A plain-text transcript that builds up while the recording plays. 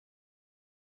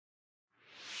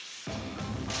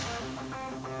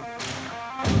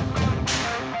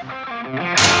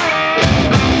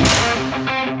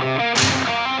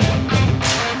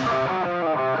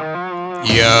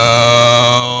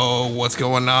Yo, what's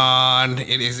going on?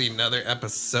 It is another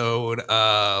episode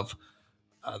of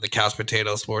the Couch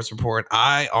Potato Sports Report.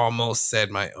 I almost said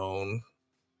my own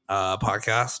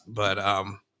podcast, but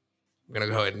I'm gonna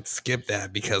go ahead and skip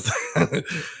that because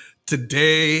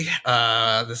today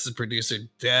this is producer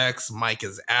Dex. Mike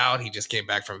is out. He just came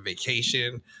back from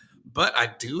vacation, but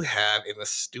I do have in the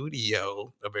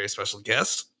studio a very special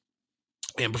guest.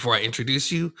 And before I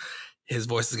introduce you, his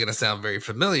voice is going to sound very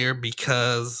familiar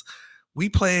because we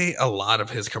play a lot of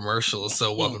his commercials.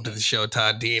 So welcome to the show,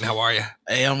 Todd Dean. How are you?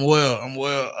 Hey, I'm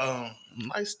well.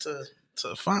 Nice to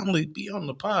finally be on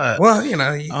the pod. Well, you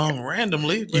know,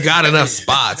 randomly. You got enough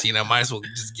spots, you know, might as well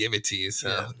just give it to you.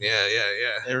 So yeah.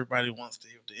 Everybody wants to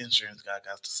hear what the insurance guy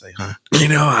got to say, huh? You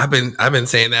know, I've been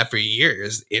saying that for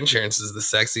years. Insurance is the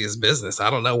sexiest business. I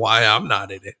don't know why I'm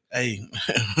not in it. Hey,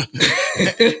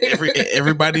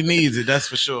 everybody needs it, that's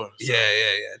for sure. So,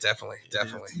 yeah, definitely. It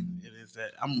is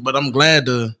that. I'm glad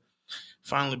to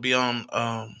finally be on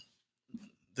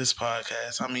this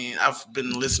podcast. I mean, I've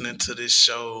been listening to this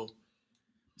show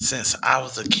since I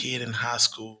was a kid in high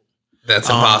school. That's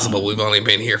impossible. We've only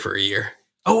been here for a year.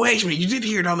 Oh, wait, you did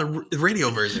hear it on the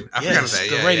radio version. I forgot that.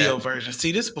 The radio version.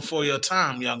 See, this is before your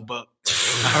time, young buck.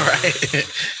 All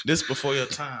right. This before your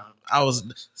time.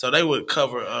 So they would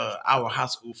cover our high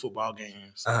school football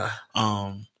games.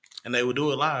 And they would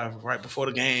do it live right before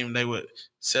the game. They would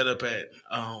set up at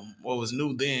what was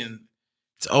new then.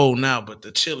 It's old now, but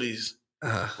the Chili's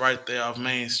right there off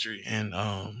Main Street. And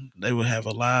they would have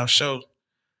a live show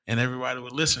and everybody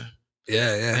would listen.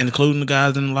 Yeah. Including the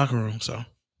guys in the locker room. So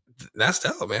that's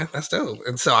dope, man. That's dope.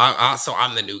 And so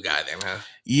I'm the new guy then, huh?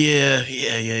 Yeah.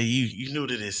 You new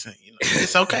to this. You know,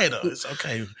 it's okay though. It's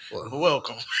okay. Well,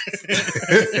 welcome.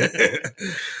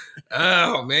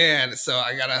 Oh man. So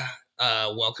I gotta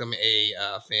welcome a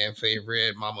fan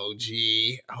favorite, Mama OG.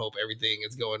 I hope everything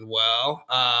is going well.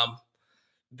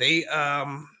 We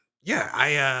gotta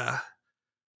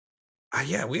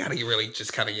really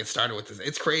just kind of get started with this.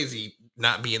 It's crazy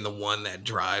not being the one that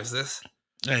drives this.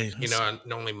 Hey, you know,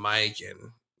 normally Mike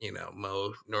and, you know,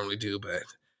 Mo normally do, but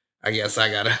I guess I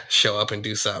gotta show up and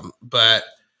do something. But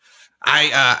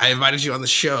I invited you on the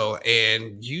show,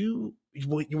 and you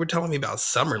were telling me about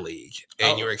Summer League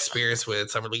and your experience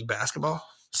with Summer League basketball.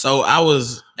 So I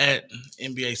was at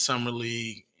NBA Summer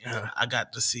League. And I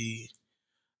got to see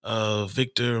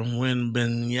Victor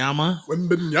Wembamyama.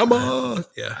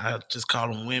 Yeah, I just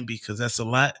call him Wemby because that's a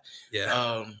lot.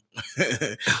 Yeah.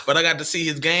 But I got to see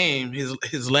his game,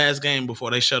 his last game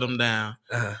before they shut him down.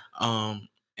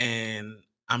 And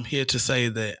I'm here to say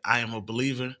that I am a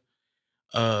believer.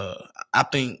 I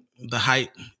think the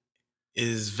hype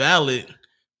is valid,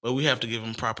 but we have to give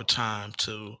him proper time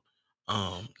to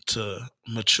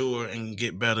mature and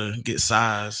get better, get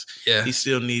size. Yeah. He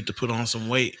still need to put on some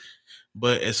weight.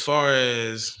 But as far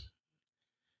as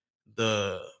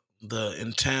the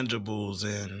intangibles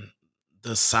and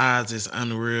the size is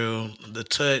unreal, the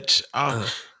touch,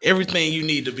 everything you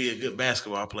need to be a good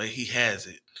basketball player, he has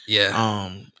it.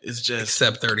 Yeah. It's just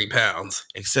except 30 pounds.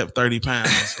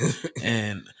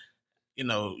 And you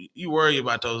know, you worry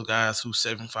about those guys who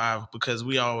 7'5" because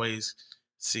we always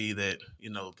see that,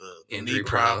 you know, the knee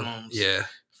problems. Yeah.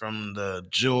 From the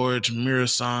George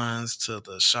Murasans to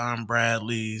the Sean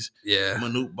Bradleys,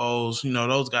 Manute Bowles, you know,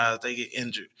 those guys, they get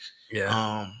injured.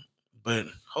 Yeah. But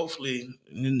hopefully,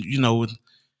 you know, with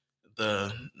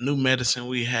the new medicine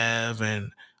we have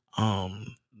and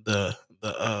the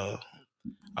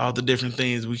all the different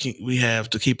things we have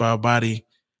to keep our body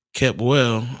kept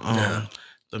well.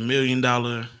 The $1 million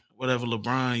whatever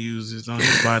LeBron uses on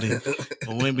his body, but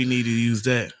Wemby needed to use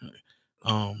that.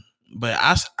 But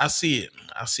I see it.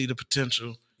 I see the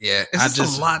potential. Yeah, it's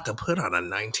just a lot to put on a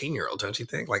 19-year-old, don't you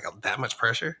think? Like that much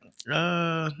pressure? We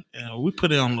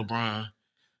put it on LeBron.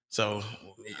 So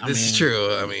this is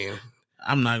true. I mean,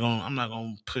 I'm not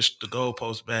gonna push the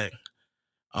goalpost back.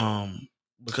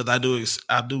 Because I do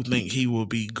think he will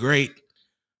be great.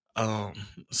 So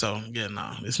yeah,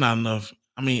 no, it's not enough.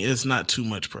 I mean, it's not too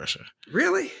much pressure.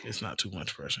 Really? It's not too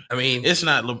much pressure. I mean, it's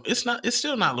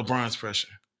still not LeBron's pressure.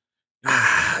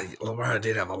 LeBron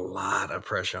did have a lot of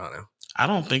pressure on him. I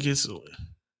don't think he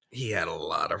had a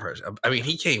lot of pressure. I mean,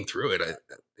 he came through it.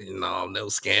 No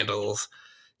scandals.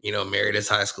 You know, married his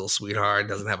high school sweetheart.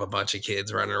 Doesn't have a bunch of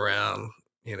kids running around.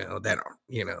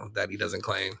 That he doesn't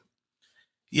claim.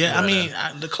 Yeah, but, I mean,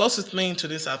 the closest thing to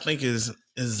this I think is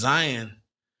Zion.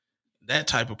 That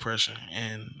type of pressure,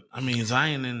 and I mean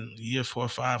Zion in year 4 or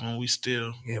 5, and we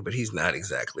still. Yeah, but he's not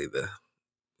exactly the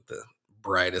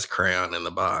brightest crown in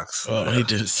the box. Well, he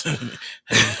just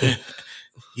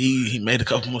he made a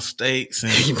couple mistakes,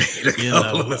 and he made a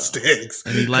couple of mistakes,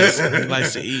 and he likes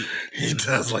to eat. He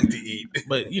does like to eat,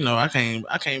 but I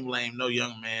can't blame no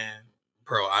young man.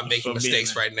 Bro, I'm making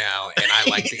mistakes right now, and I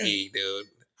like to eat, dude.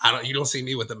 You don't see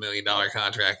me with $1 million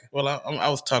contract. Well, I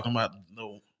was talking about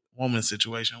the woman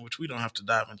situation, which we don't have to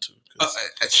dive into.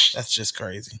 That's just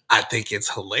crazy. I think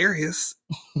it's hilarious.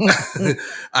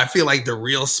 I feel like the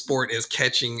real sport is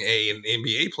catching an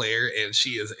NBA player, and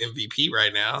she is MVP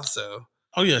right now. So,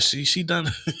 oh yeah, she done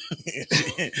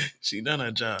she done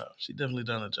her job. She definitely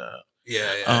done her job.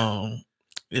 Yeah.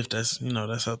 If that's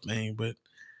that's her thing, but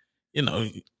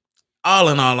all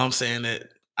in all, I'm saying that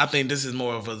I think this is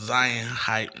more of a Zion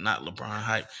hype, not LeBron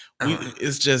hype.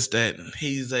 It's just that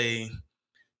he's a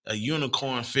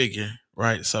unicorn figure,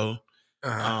 right? So,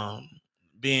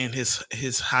 being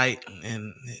his height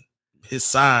and his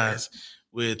size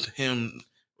with him,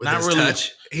 with not his really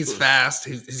touch. He's fast.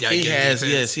 He's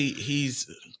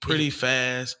pretty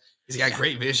fast. He's got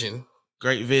great vision.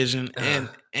 Great vision,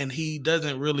 and he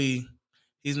doesn't really.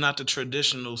 He's not the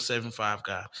traditional 7'5"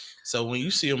 guy. So when you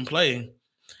see him play,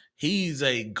 he's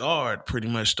a guard pretty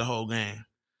much the whole game.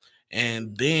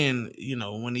 And then,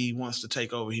 when he wants to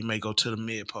take over, he may go to the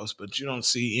mid post, but you don't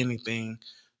see anything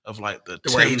of like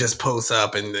where he just posts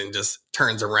up and then just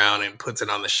turns around and puts it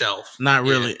on the shelf. Not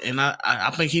really. And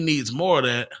I think he needs more of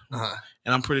that.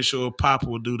 And I'm pretty sure Papa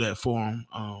will do that for him,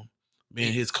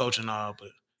 being his coach and all. But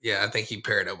yeah, I think he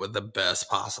paired up with the best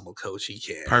possible coach he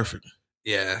can. Perfect.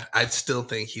 Yeah, I still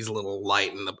think he's a little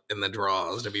light in the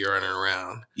draws to be running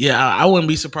around. Yeah, I wouldn't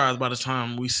be surprised by the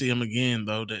time we see him again,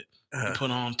 though, that he put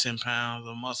on 10 pounds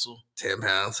of muscle. 10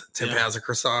 pounds? 10 pounds of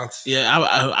croissants? Yeah,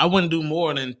 I wouldn't do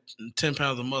more than 10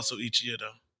 pounds of muscle each year,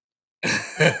 though.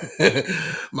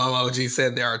 Mama OG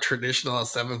said there are traditional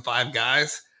 7'5"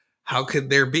 guys. How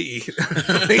could there be?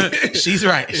 She's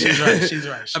right.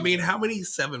 I mean, how many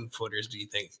 7-footers do you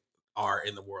think are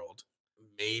in the world?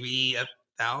 Maybe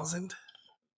 1,000?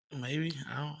 Maybe.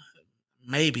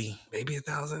 Maybe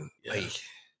 1,000.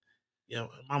 Yeah,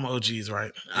 Mama OG is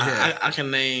right. Yeah. I can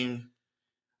name.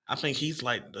 I think he's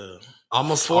like the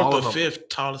almost fourth or fifth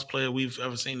tallest player we've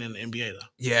ever seen in the NBA, though.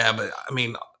 Yeah, but I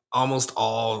mean, almost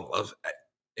all of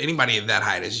anybody of that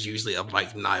height is usually of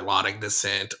like Nilotic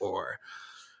descent or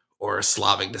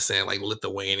Slavic descent, like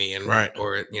Lithuanian, right?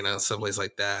 Or someplace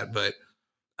like that. But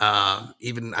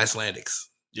even Icelandics,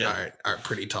 are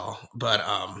pretty tall. But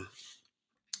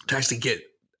to actually get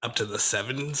up to the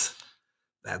 7s,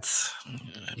 that's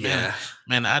man.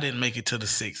 I didn't make it to the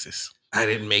 6s. I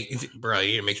didn't make it, bro.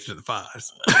 You didn't make it to the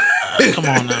 5s. Come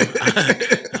on now.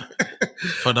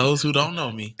 For those who don't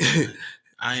know me,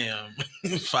 I am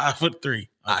 5'3".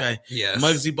 Okay, yes.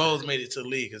 Muggsy Bogues made it to the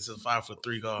league as a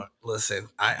 5'3" guard. Listen,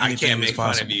 I can't make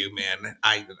fun of you, man.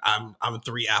 I'm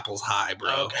 3 apples high,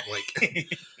 bro. Okay.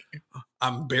 Like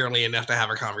I'm barely enough to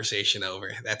have a conversation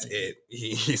over. That's it.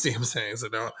 You see what I'm saying? So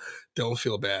don't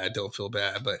feel bad. Don't feel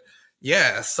bad. But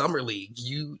yeah, summer league.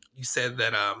 You said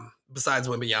that besides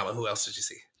Wembamyama, who else did you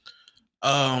see?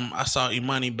 I saw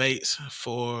Imani Bates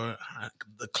for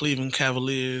the Cleveland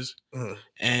Cavaliers,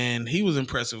 and he was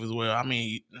impressive as well. I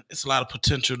mean, it's a lot of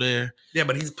potential there. Yeah,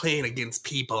 but he's playing against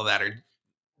people that are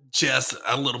just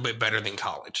a little bit better than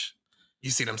college. You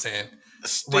see what I'm saying?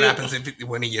 What happens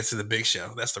when he gets to the big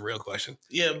show? That's the real question.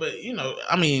 Yeah, but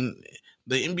I mean,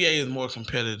 the NBA is more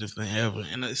competitive than ever,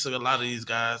 and it's a lot of these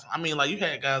guys. I mean, like you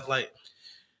had guys like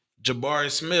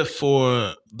Jabari Smith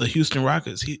for the Houston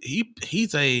Rockets.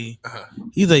 He's a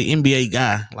NBA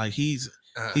guy. Like he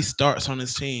starts on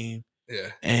his team. Yeah,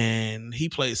 and he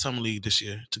played summer league this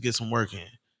year to get some work in.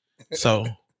 So.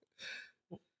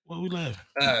 What we laughing?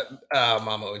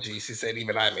 Mama OG, she said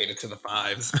even I made it to the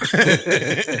 5s.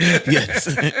 Yes,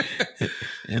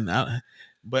 and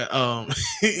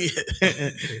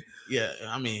yeah.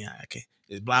 I mean, I can't.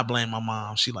 I blame my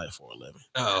mom. She like 4'11".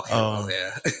 Oh,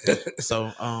 okay. Yeah.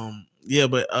 So, yeah,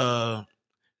 but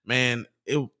man,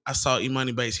 I saw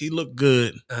Imani Bates. He looked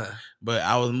good, but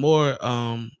I was more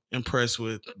impressed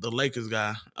with the Lakers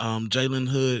guy, Jalen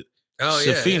Hood.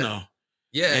 Shafino.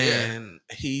 And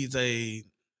he's a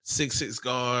 6'6"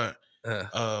 guard,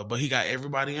 but he got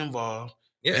everybody involved.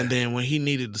 Yeah. And then when he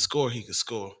needed to score, he could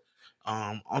score.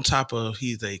 On top of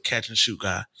he's a catch and shoot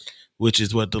guy, which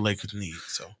is what the Lakers need.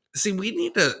 So see, we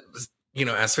need to,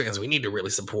 as fans, we need to really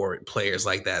support players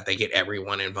like that. They get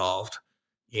everyone involved,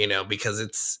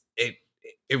 because it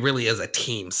really is a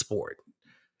team sport.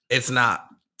 It's not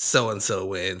so and so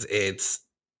wins. It's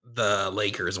the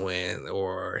Lakers win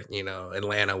or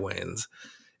Atlanta wins.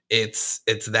 It's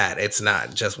that. It's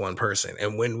not just one person.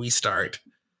 And when we start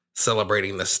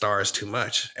celebrating the stars too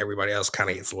much. Everybody else kind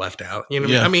of gets left out. You know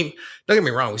what Yeah. I mean? Don't get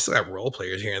me wrong. We still have role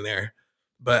players here and there.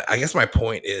 But I guess my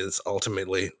point is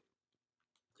ultimately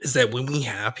is that when we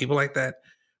have people like that,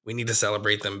 we need to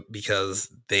celebrate them because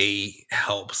they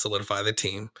help solidify the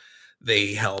team.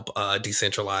 They help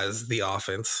decentralize the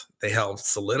offense. They help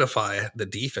solidify the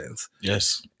defense.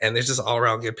 Yes. And they're just all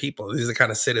around good people. These are the kind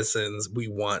of citizens we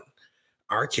want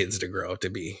our kids to grow up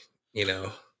to be, you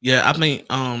know? Yeah, I think,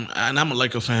 and I'm a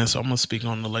Lakers fan, so I'm gonna speak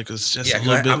on the Lakers just a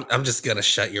little bit. I'm just gonna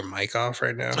shut your mic off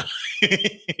right now.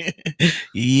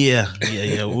 Yeah.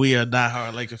 We are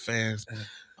diehard Lakers fans.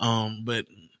 But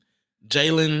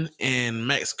Jalen and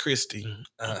Max Christie,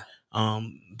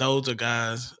 those are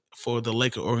guys for the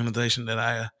Laker organization that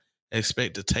I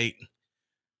expect to take.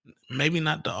 Maybe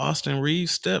not the Austin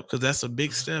Reeves step, because that's a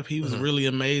big step. He was really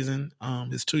amazing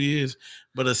his 2 years,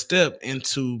 but a step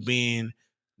into being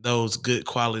those good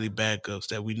quality backups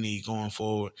that we need going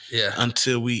forward. Yeah.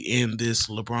 Until we end this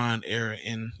LeBron era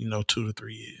in 2 to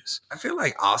 3 years. I feel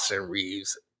like Austin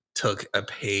Reeves took a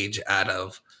page out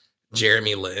of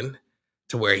Jeremy Lin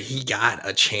to where he got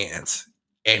a chance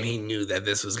and he knew that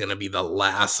this was going to be the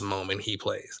last moment he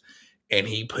plays. And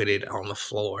he put it on the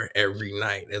floor every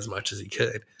night as much as he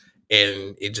could.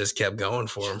 And it just kept going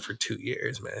for him for 2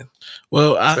 years, man.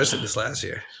 Well, especially this last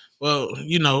year. Well,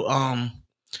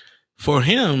 for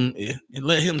him,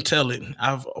 let him tell it.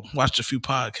 I've watched a few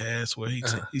podcasts where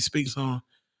he speaks on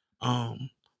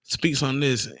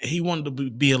this. He wanted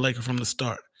to be a Laker from the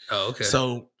start. Oh, okay.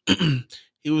 So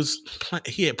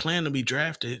he had planned to be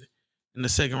drafted in the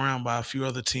second round by a few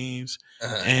other teams,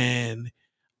 and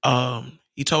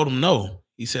he told him no.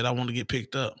 He said, "I want to get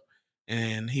picked up,"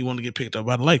 and he wanted to get picked up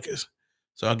by the Lakers.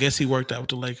 So I guess he worked out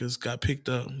with the Lakers, got picked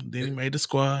up, then he made the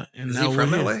squad, and is now he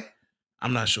from LA?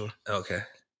 I'm not sure. Okay.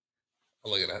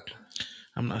 I'll look it up.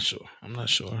 I'm not sure.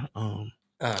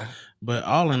 But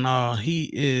all in all,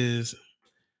 he is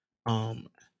a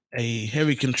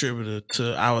heavy contributor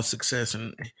to our success.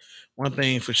 And one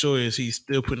thing for sure is he's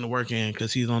still putting the work in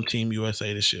because he's on Team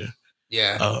USA this year.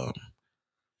 Yeah.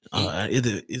 I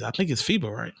think it's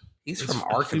FIBA, right? He's from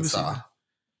Arkansas,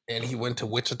 and he went to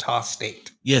Wichita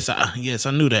State. Yes,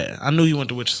 I knew that. I knew he went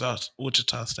to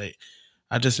Wichita State.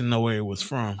 I just didn't know where he was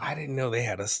from. I didn't know they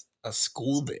had a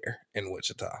school there in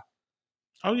Wichita.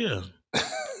 Oh yeah.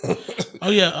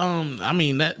 I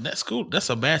mean that school, that's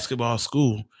a basketball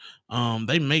school.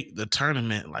 They make the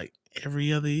tournament like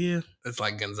every other year. It's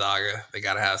like Gonzaga. They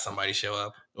got to have somebody show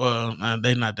up. Well,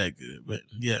 they're not that good, but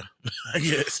yeah, I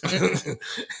guess.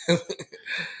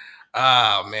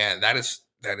 Oh man, that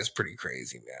is pretty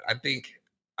crazy, man.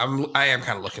 I am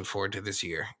kind of looking forward to this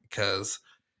year because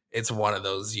it's one of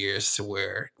those years to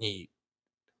where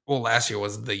last year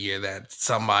was the year that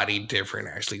somebody different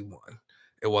actually won.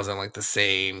 It wasn't like the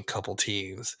same couple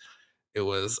teams. It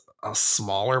was a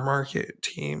smaller market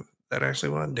team that actually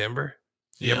won, Denver.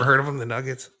 You ever heard of them, the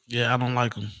Nuggets? Yeah, I don't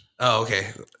like them. Oh, okay.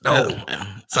 No.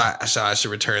 So I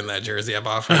should return that jersey I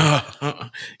bought for you.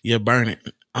 Yeah, burn it.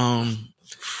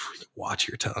 Watch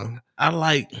your tongue. I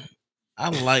like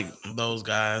those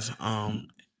guys.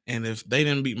 And if they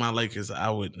didn't beat my Lakers, I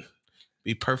would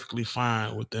be perfectly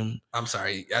fine with them. I'm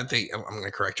sorry. I think I'm going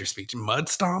to correct your speech. Mud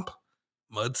stomp.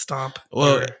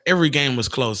 Well, every game was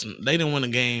close. They didn't win a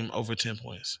game over 10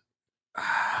 points.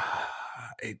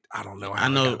 I don't know how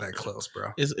I got that close,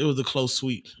 bro. It was a close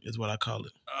sweep, is what I call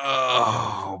it.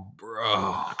 Oh, bro.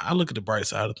 I look at the bright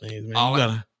side of things, man.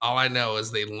 All I know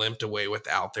is they limped away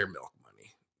without their milk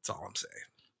money. That's all I'm saying.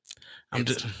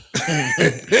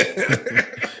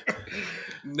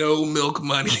 No milk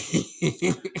money.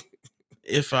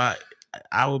 If I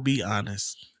will be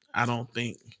honest, I don't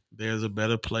think there's a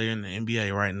better player in the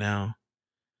NBA right now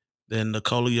than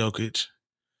Nikola Jokic.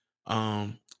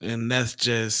 And that's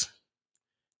just,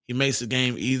 he makes the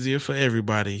game easier for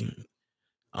everybody.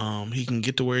 He can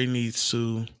get to where he needs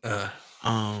to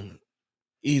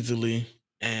easily,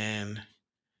 and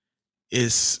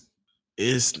it's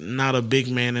not a big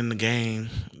man in the game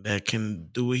that can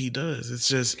do what he does. It's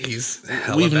just he's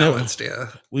hella balanced.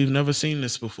 We've never seen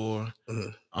this before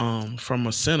from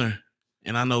a center.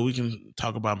 And I know we can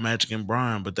talk about Magic and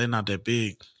Brian, but they're not that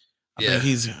big. I think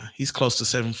he's close to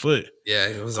 7 foot. Yeah,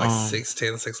 it was like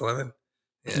 6'10", 6'11".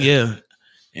 Yeah.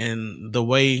 And the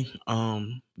way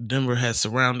Denver has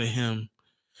surrounded him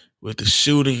with the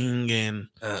shooting and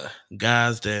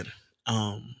guys that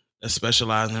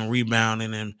specialize in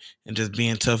rebounding and just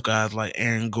being tough guys like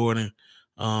Aaron Gordon,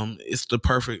 it's the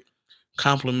perfect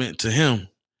compliment to him.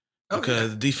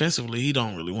 Because defensively, he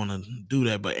don't really want to do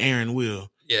that, but Aaron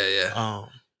will. Yeah.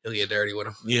 He'll get dirty with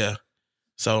him. Yeah.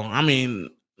 So, I mean,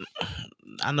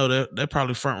 I know they're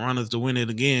probably front runners to win it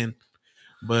again,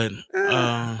 but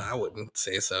I wouldn't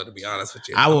say so, to be honest with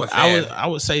you. I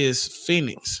would say it's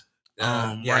Phoenix.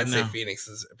 Yeah, right I'd say now. Phoenix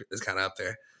is kind of up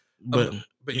there. But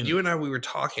you and I, we were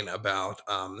talking about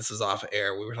this is off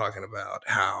air. We were talking about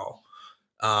how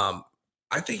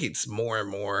I think it's more and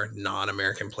more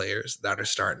non-American players that are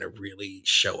starting to really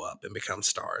show up and become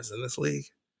stars in this league.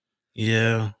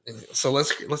 Yeah. So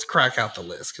let's crack out the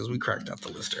list because we cracked out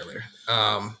the list earlier.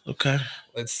 Okay.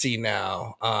 Let's see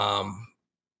now.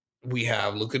 We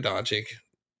have Luka Doncic,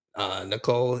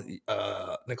 Nikola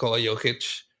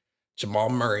Jokic, Jamal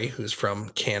Murray, who's from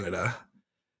Canada,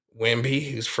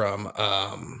 Wemby, who's from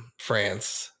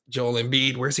France, Joel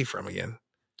Embiid. Where's he from again?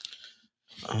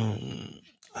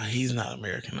 He's not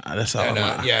American. That's all. He's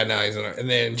not. And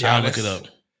then Giannis, I'll look it up.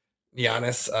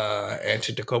 Giannis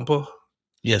Antetekoumbo.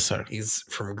 Yes, sir. He's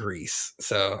from Greece.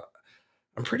 So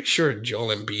I'm pretty sure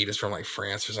Joel Embiid is from like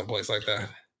France or someplace like that.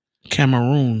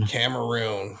 Cameroon.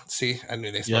 See, I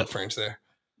knew they spoke French there.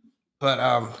 But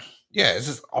yeah, it's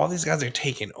just all these guys are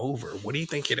taking over. What do you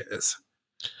think it is?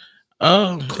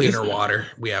 Cleaner water.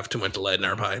 We have too much lead in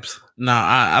our pipes.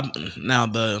 Now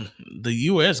the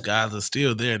US guys are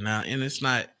still there now, and it's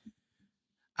not.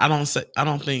 I don't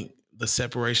think the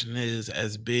separation is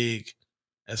as big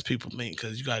as people think,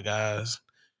 because you got guys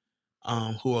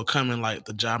who are coming like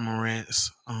the Ja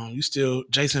Morants. You still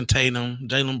Jason Tatum,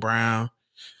 Jaylen Brown.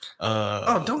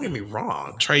 Don't get me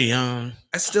wrong, Trae Young.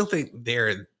 I still think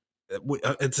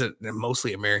it's a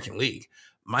mostly American league.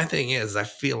 My thing is, I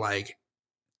feel like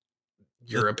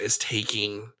Europe is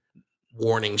taking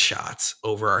warning shots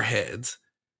over our heads,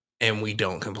 and we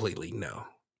don't completely know.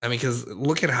 I mean, because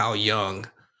look at how young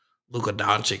Luka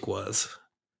Doncic was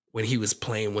when he was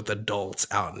playing with adults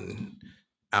out in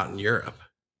Europe.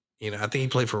 You know, I think he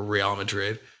played for Real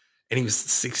Madrid, and he was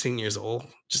 16 years old,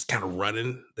 just kind of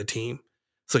running the team.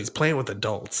 So he's playing with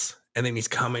adults, and then he's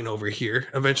coming over here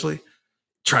eventually,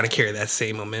 trying to carry that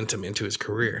same momentum into his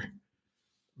career.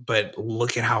 But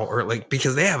look at how early,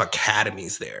 because they have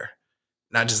academies there,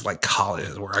 not just like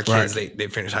colleges where our kids, they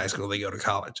finish high school, they go to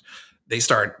college. They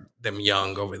start them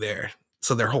young over there.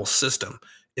 So their whole system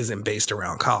isn't based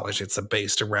around college. It's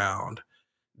based around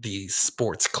these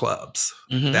sports clubs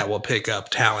that will pick up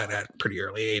talent at pretty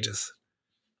early ages.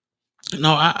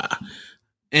 No, I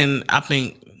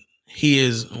think he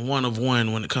is one of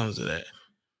one when it comes to that.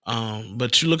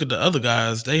 But you look at the other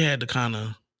guys, they had to kind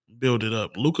of build it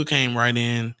up. Luka came right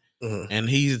in, and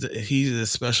he's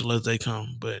as special as they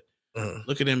come. But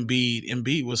look at Embiid.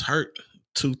 Embiid was hurt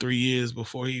 2-3 years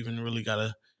before he even really got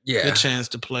a good chance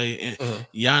to play. And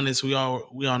Giannis, we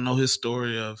all know his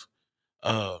story of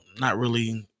not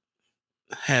really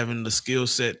having the skill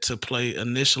set to play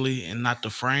initially and not the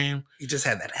frame. He just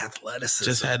had that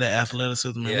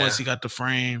athleticism. And once he got the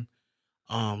frame,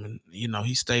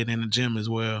 he stayed in the gym as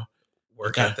well.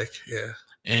 Work ethic, yeah.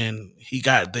 And he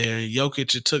got there.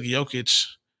 It took Jokic,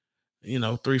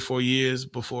 3-4 years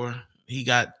before he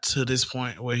got to this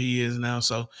point where he is now.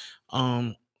 So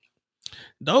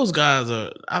those guys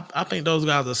I think those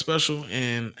guys are special.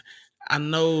 And I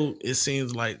know it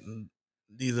seems like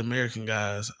these American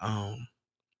guys are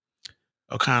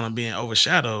kind of being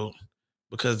overshadowed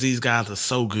because these guys are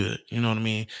so good. You know what I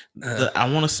mean? I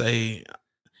want to say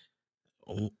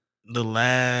the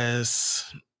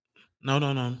last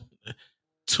no.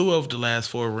 2 of the last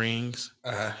 4 rings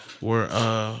were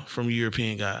from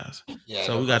European guys. Yeah,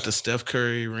 so we got the Steph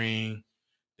Curry ring,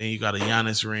 then you got a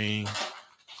Giannis ring,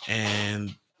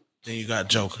 and then you got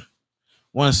Joker.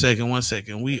 One second.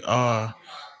 We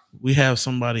have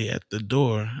somebody at the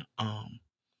door,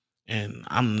 and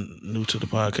I'm new to the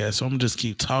podcast, so I'm gonna just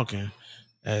keep talking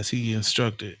as he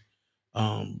instructed.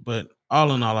 But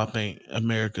all in all, I think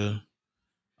America,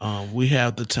 we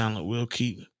have the talent. We'll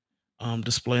keep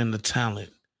displaying the talent.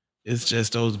 It's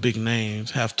just those big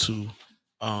names have to.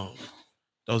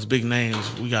 Those big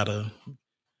names, we gotta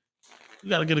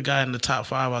get a guy in the top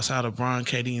 5 outside of Bron,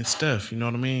 KD, and Steph. You know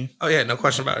what I mean? Oh yeah, no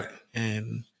question about it.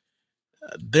 And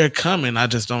they're coming. I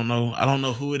just don't know. I don't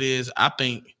know who it is. I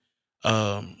think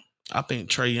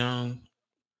Trae Young,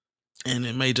 and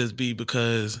it may just be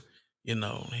because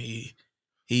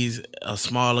he's a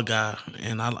smaller guy,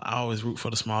 and I always root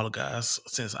for the smaller guys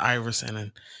since Iverson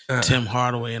and Tim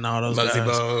Hardaway and all those guys.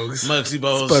 Muggsy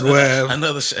Bogues, Spud Webb.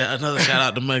 Another shout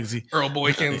out to Muggsy. Earl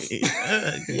Boykins.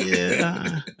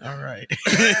 Yeah, all right.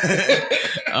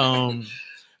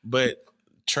 But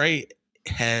Trae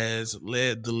has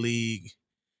led the league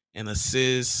in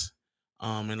assists,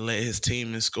 and led his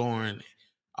team in scoring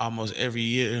almost every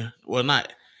year. Well,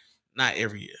 not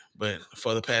every year, but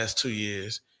for the past 2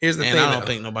 years. Here's the thing, I don't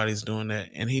think nobody's doing that,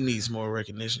 and he needs more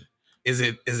recognition. Is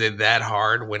it that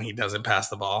hard when he doesn't pass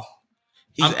the ball?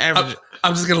 He's average.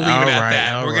 I'm just gonna leave it at right,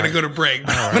 that. We're gonna go to break,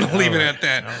 but I'm gonna leave it at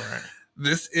that. All right.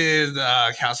 This is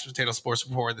Couch Potato Sports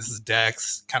Report. This is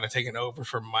Dex, kind of taking over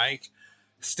for Mike.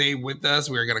 Stay with us.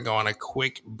 We're gonna go on a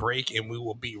quick break, and we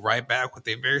will be right back with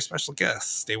a very special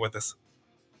guest. Stay with us.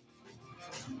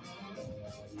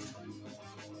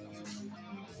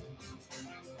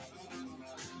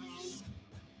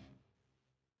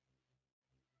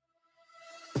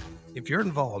 If you're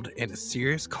involved in a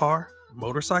serious car,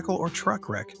 motorcycle, or truck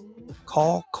wreck,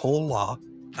 call Cole Law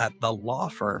at the law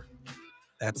firm.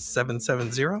 That's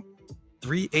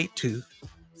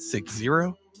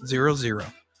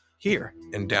 770-382-6000 here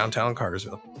in downtown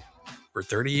Cartersville. For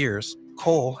 30 years,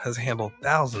 Cole has handled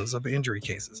thousands of injury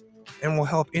cases and will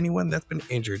help anyone that's been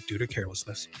injured due to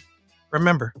carelessness.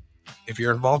 Remember, if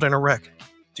you're involved in a wreck,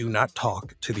 do not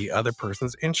talk to the other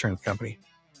person's insurance company.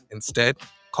 Instead,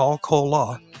 call Cole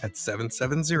Law at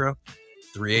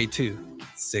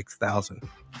 770-382-6000.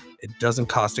 It doesn't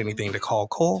cost anything to call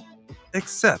Cole,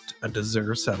 except a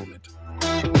deserved settlement.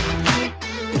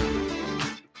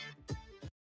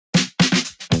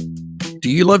 Do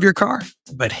you love your car,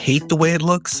 but hate the way it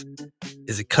looks?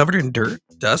 Is it covered in dirt,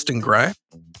 dust, and grime?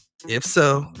 If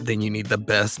so, then you need the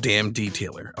best damn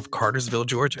detailer of Cartersville,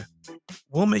 Georgia.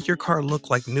 We'll make your car look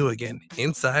like new again,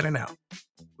 inside and out.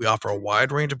 We offer a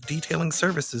wide range of detailing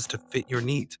services to fit your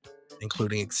needs,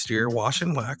 including exterior wash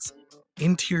and wax,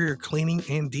 interior cleaning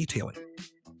and detailing,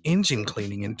 engine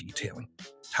cleaning and detailing,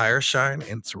 tire shine,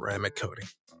 and ceramic coating.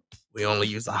 We only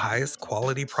use the highest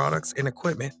quality products and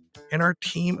equipment, and our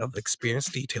team of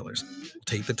experienced detailers will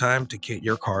take the time to get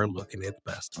your car looking its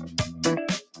best.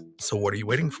 So what are you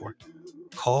waiting for?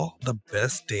 Call the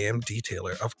best damn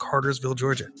detailer of Cartersville,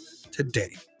 Georgia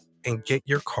today and get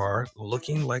your car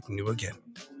looking like new again.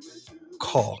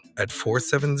 Call at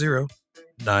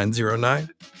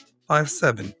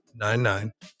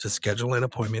 470-909-5799 to schedule an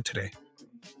appointment today.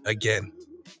 Again,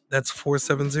 that's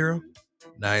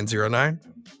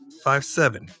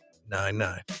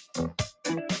 470-909-5799.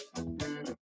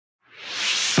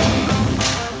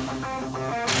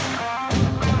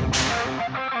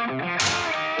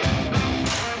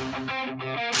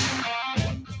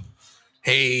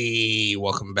 Hey,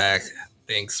 welcome back.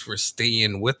 Thanks for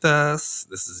staying with us.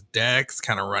 This is Dex,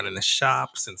 kind of running the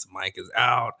shop since Mike is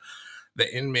out.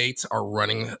 The inmates are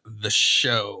running the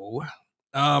show.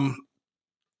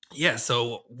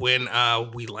 So when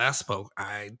we last spoke,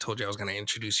 I told you I was going to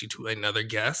introduce you to another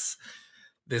guest.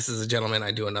 This is a gentleman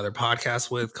I do another podcast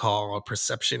with called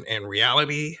Perception and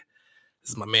Reality.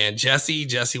 This is my man, Jesse.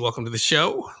 Jesse, welcome to the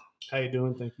show. How you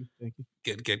doing? Thank you.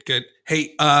 Good.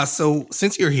 Hey, so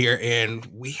since you're here and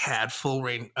we had full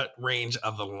range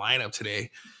of the lineup today,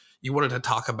 you wanted to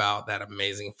talk about that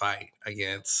amazing fight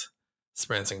against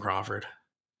Spence and Crawford.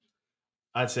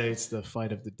 I'd say it's the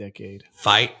fight of the decade.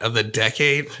 Fight of the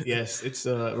decade? Yes, it's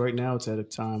right now it's at a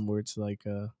time where it's like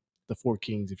the four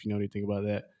kings, if you know anything about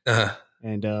that. Uh-huh.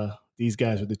 And these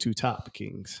guys are the two top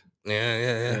kings.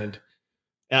 Yeah. And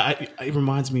it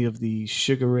reminds me of the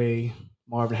Sugar Ray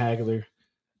Marvin Hagler,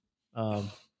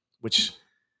 which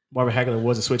Marvin Hagler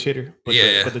was a switch hitter, but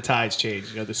the tides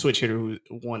changed. You know, the switch hitter who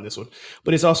won this one.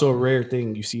 But it's also a rare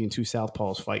thing you see in two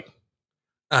southpaws fight.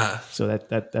 So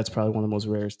that's probably one of the most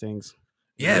rarest things.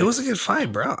 Yeah, it was a good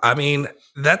fight, bro. I mean,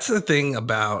 that's the thing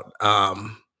about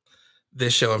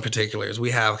this show in particular is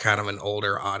we have kind of an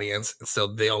older audience, so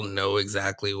they'll know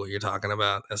exactly what you're talking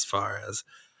about as far as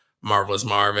Marvelous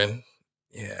Marvin.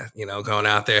 Yeah, you know, going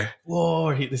out there.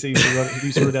 War. He used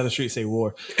to run down the street and say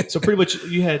war. So pretty much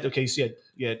you had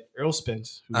Earl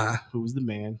Spence, who was the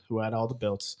man who had all the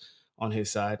belts on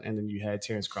his side, and then you had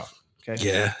Terrence Crawford. Okay.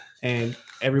 Yeah. And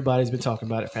everybody's been talking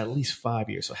about it for at least 5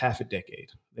 years, so half a decade.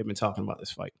 They've been talking about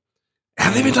this fight.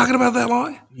 Have they been talking about that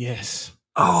long? Yes.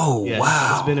 Oh, yes.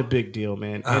 Wow. It's been a big deal,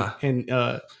 man.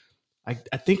 I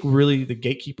think really the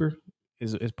gatekeeper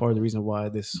is part of the reason why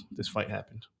this fight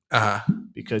happened.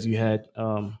 Because you had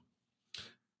I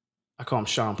call him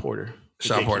Sean Porter.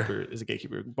 Sean Porter is a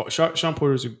gatekeeper. Sean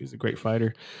Porter is a great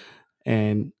fighter,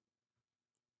 and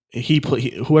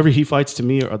whoever he fights to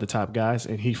me are the top guys.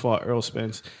 And he fought Earl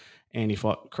Spence, and he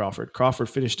fought Crawford. Crawford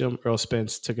finished him. Earl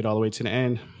Spence took it all the way to the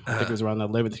end. I think it was around the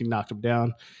 11th. He knocked him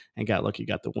down and got lucky,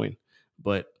 got the win.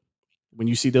 But when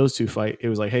you see those two fight, it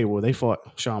was like, hey, well, they fought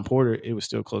Sean Porter. It was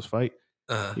still a close fight.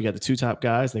 You got the two top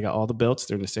guys. They got all the belts.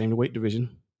 They're in the same weight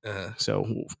division. So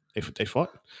they fought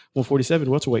 147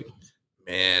 welterweight.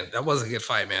 Man, that was a good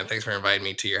fight, man. Thanks for inviting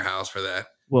me to your house for that.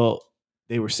 Well,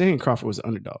 they were saying Crawford was an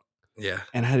underdog. Yeah.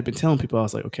 And I had been telling people, I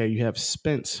was like, okay, you have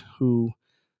Spence who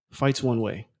fights one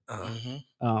way.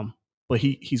 but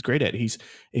he's great at it.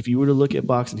 If you were to look at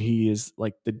boxing, he is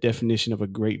like the definition of a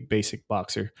great basic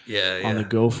boxer. Yeah. On the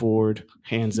go forward,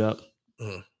 hands up,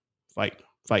 fight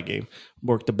game,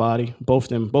 work the body.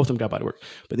 Both of them got body work.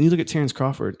 But then you look at Terrence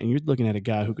Crawford, and you're looking at a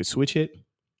guy who could switch hit,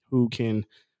 who can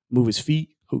move his feet,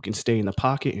 who can stay in the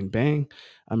pocket and bang.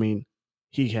 I mean,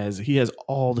 he has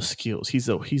all the skills. He's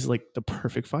like the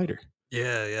perfect fighter.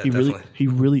 Yeah, definitely. He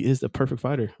really is the perfect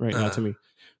fighter right now to me.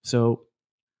 So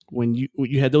when you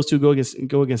had those two go against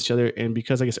each other, and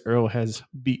because I guess Earl has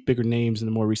beat bigger names in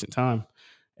the more recent time,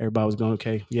 everybody was going,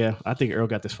 okay, yeah, I think Earl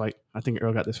got this fight.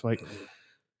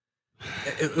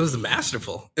 It was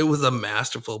masterful. It was a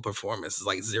masterful performance. It's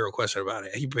like zero question about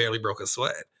it. He barely broke a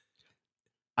sweat.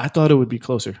 I thought it would be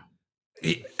closer.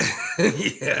 Yeah.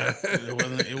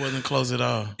 It wasn't close at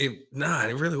all. It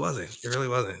really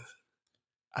wasn't.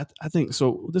 I think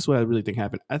so. This is what I really think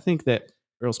happened. I think that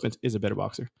Earl Spence is a better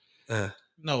boxer.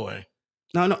 No way.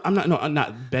 No, I'm not. No, I'm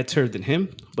not better than him,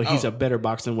 but he's a better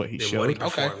boxer than what he showed.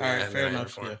 Okay, all right, fair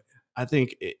enough. Yeah. I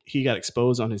think he got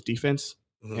exposed on his defense,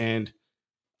 and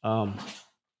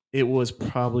it was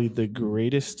probably the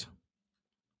greatest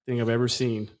thing I've ever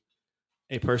seen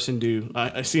a person do.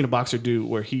 I've seen a boxer do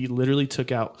where he literally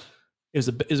took out. It was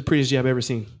the prettiest jab I've ever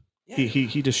seen. Yeah.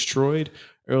 He destroyed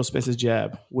Earl Spence's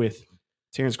jab with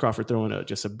Terrence Crawford throwing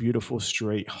just a beautiful,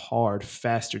 straight, hard,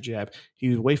 faster jab. He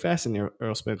was way faster than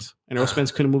Earl Spence, and Earl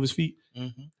Spence couldn't move his feet,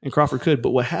 and Crawford could. But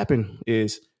what happened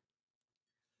is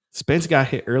Spence got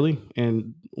hit early,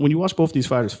 and when you watch both these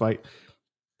fighters fight,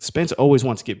 Spence always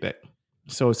wants to get back.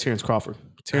 So is Terrence Crawford.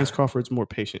 Terrence Crawford's more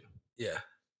patient. Yeah.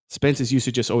 Spence is used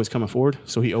to just always coming forward,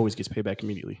 so he always gets payback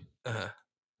immediately.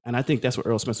 And I think that's what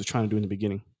Earl Spence was trying to do in the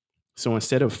beginning. So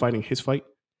instead of fighting his fight,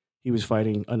 he was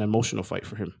fighting an emotional fight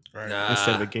for him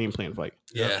instead of a game plan fight.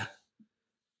 Yeah.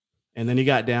 And then he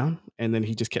got down, and then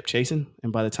he just kept chasing.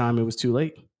 And by the time it was too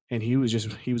late, and he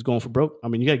was going for broke. I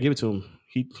mean, you got to give it to him.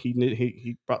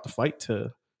 He brought the fight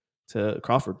to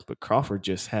Crawford, but Crawford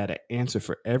just had an answer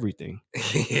for everything.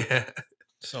 Yeah.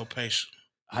 So patient.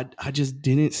 I just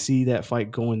didn't see that fight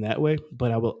going that way,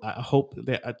 but I hope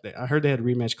that I heard they had a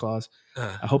rematch clause.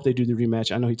 I hope they do the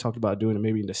rematch. I know he talked about doing it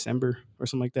maybe in December or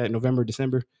something like that, November,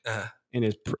 December, in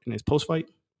his post fight.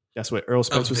 That's what Earl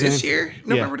Spence was saying. This year,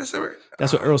 November, December.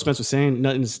 That's what Earl Spence was saying.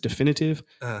 Nothing's definitive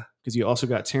because you also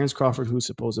got Terrence Crawford, who's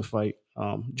supposed to fight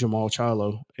Jamal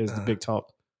Charlo, is the big talk,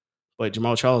 but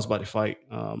Jamal Charlo's about to fight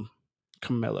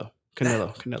Canelo.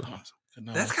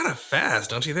 That's kind of fast,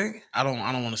 don't you think? I don't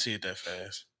want to see it that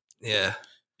fast. Yeah.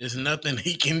 There's nothing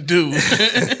he can do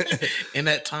in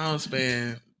that time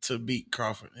span to beat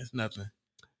Crawford. It's nothing.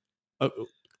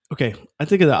 Okay. I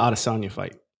think of the Adesanya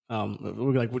fight.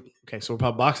 We're like, okay, so we're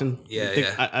probably boxing.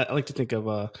 Yeah. I like to think of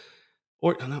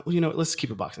let's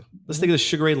keep it boxing. Let's think of the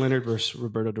Sugar Ray Leonard versus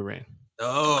Roberto Duran.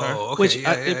 Oh, okay. Which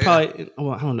probably.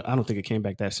 Well, I don't think it came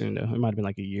back that soon though. It might have been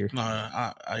like a year. No,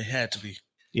 I had to be.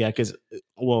 Yeah, because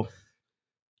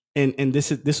and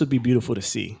this would be beautiful to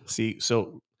see. See,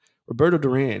 so Roberto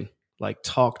Duran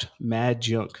talked mad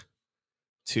junk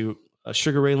to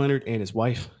Sugar Ray Leonard and his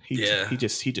wife. He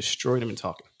destroyed him in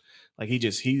talking.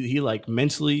 He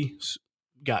mentally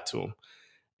got to him.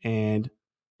 And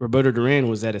Roberto Duran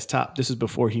was at his top. This is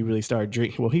before he really started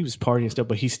drinking. Well, he was partying and stuff,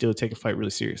 but he's still taking fight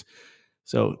really serious.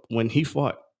 So when he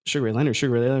fought Sugar Ray Leonard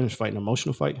was fighting an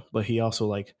emotional fight, but he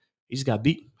also he just got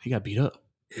beat. He got beat up.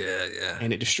 Yeah.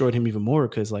 And it destroyed him even more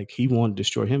because he wanted to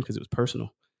destroy him because it was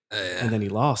personal. And then he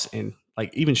lost. And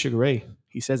even Sugar Ray,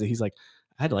 he says it. He's like,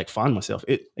 I had to find myself.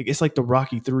 It's like the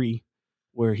Rocky III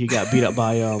where he got beat up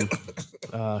by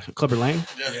Clubber Lang.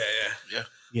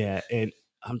 Yeah. And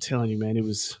I'm telling you, man, it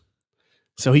was.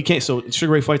 So he can't. So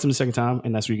Sugar Ray fights him the second time,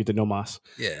 and that's where you get the no mas.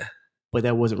 Yeah. But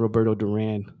that wasn't Roberto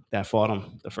Duran that fought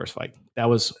him the first fight. That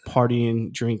was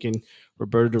partying, drinking.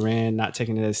 Roberto Duran not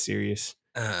taking it as serious.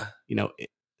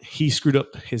 He screwed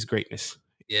up his greatness.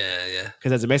 Yeah.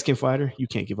 Because as a Mexican fighter, you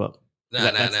can't give up.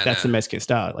 That's the Mexican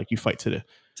style. You fight to the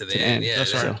end. Yeah,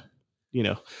 that's right.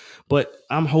 So, but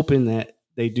I'm hoping that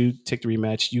they do take the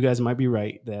rematch. You guys might be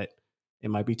right that it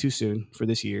might be too soon for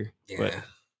this year. Yeah.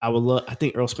 But I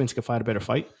think Earl Spence could fight a better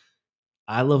fight.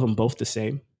 I love them both the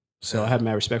same. So I have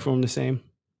mad respect for them the same.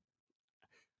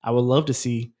 I would love to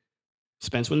see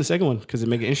Spence win the second one because it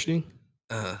make it interesting.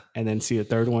 And then see a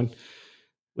third one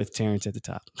with Terrence at the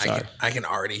top. Sorry. I can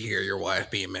already hear your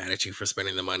wife being mad at you for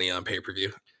spending the money on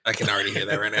pay-per-view. I can already hear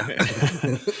that right now.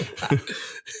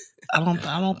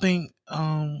 I don't think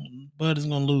Bud is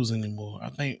gonna lose anymore. I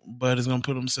think Bud is gonna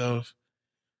put himself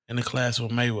in the class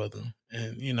with Mayweather,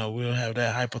 and we'll have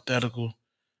that hypothetical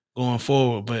going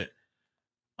forward. But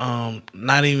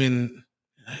not even.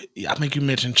 I think you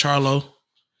mentioned Charlo.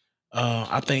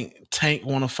 I think Tank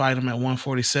want to fight him at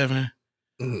 147.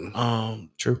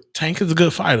 True. Tank is a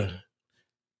good fighter.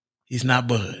 He's not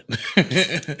Bud.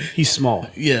 He's small.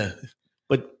 Yeah.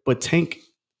 But Tank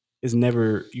is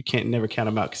never, you can't never count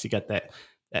him out because he got that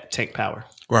tank power.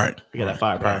 Right. He got that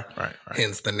firepower. Right.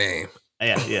 Hence the name.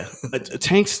 Yeah.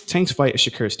 Tank's fight is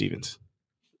Shakur Stevens.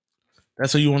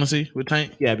 That's who you want to see with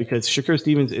Tank? Yeah, because Shakur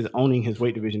Stevens is owning his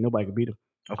weight division. Nobody can beat him.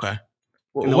 Okay.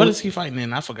 Well, what is he fighting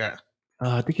in? I forgot.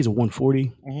 I think he's a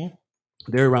 140. Mm-hmm.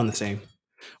 They're around the same.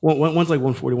 One's like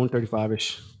 140,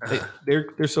 135-ish.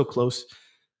 They're so close.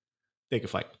 They can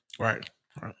fight. Right.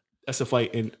 That's a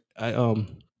fight. And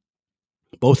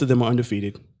both of them are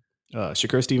undefeated.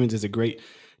 Shakur Stevens is a great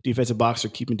defensive boxer,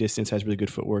 keeping distance, has really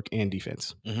good footwork and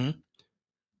defense. Mm-hmm.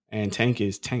 And Tank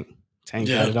is Tank. Tank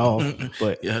got it all.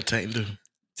 But Tank do.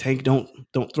 Tank don't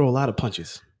throw a lot of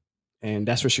punches. And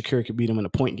that's where Shakur could beat him in a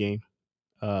point game.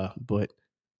 But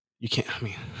you can't,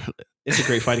 it's a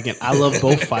great fight again. I love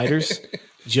both fighters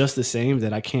just the same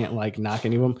that I can't like knock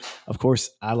any of them. Of course,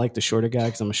 I like the shorter guy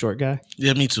because I'm a short guy.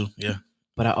 Yeah, me too. Yeah.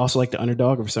 But I also like the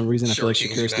underdog. And for some reason, I feel like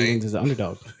Shakur Stevens is the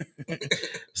underdog.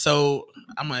 So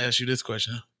I'm going to ask you this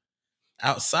question.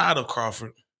 Outside of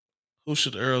Crawford, who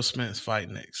should Errol Spence fight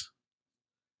next?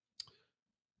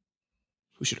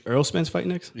 Who should Errol Spence fight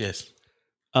next? Yes.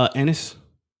 Ennis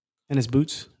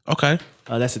Boots. Okay.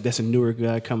 That's a newer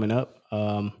guy coming up.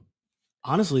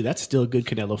 Honestly, that's still a good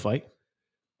Canelo fight.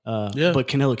 But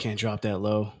Canelo can't drop that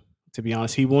low. To be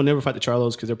honest, he will never fight the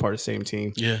Charlos because they're part of the same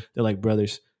team. Yeah, they're like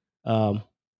brothers. It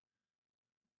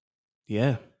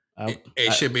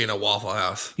should be in a Waffle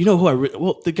House. You know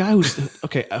who the guy who's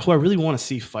okay. Who I really want to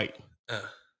see fight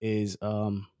is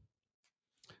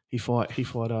he fought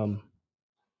the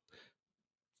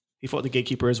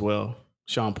gatekeeper as well,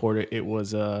 Sean Porter. It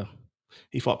was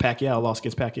he fought Pacquiao, lost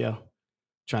against Pacquiao.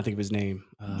 Trying to think of his name.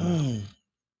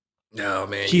 No,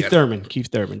 man. Keith Thurman.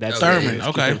 That's Thurman.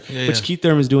 Okay. Yeah. Which Keith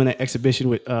Thurman's doing that exhibition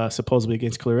with supposedly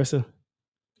against Clarissa.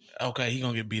 Okay, he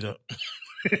gonna get beat up.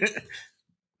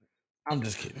 I'm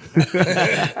just kidding.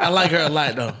 I like her a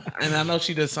lot though, and I know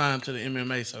she just signed to the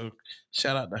MMA. So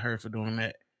shout out to her for doing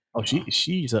that. Oh,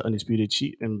 she's undisputed.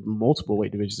 She in multiple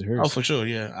weight divisions of hers. Oh, for sure.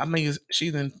 Yeah, I mean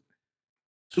she's in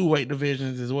 2 weight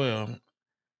divisions as well.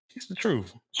 She's the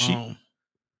truth.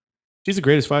 She's the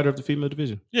greatest fighter of the female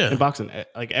division. Yeah, in boxing,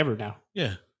 like ever now.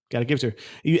 Yeah, gotta give it to her.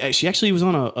 She actually was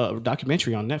on a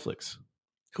documentary on Netflix.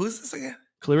 Who is this again?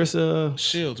 Clarissa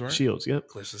Shields, right? Shields, yep.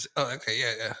 Oh, okay,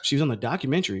 yeah. She was on the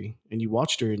documentary, and you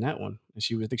watched her in that one,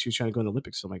 and I think she was trying to go in the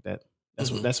Olympics, something like that.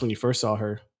 That's when you first saw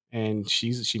her, and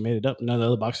she made it up. None of the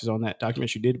other boxers on that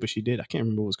documentary did, but she did. I can't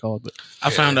remember what it was called, but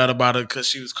I found out about her because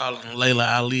she was calling Layla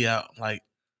Ali out like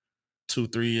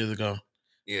 2-3 years ago.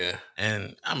 Yeah,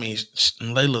 and I mean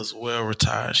Layla's well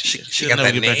retired. She got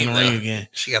never that get back in the name ring again.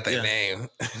 She got that name.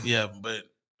 Yeah, but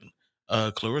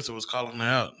Clarissa was calling her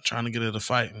out, trying to get her to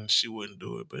fight, and she wouldn't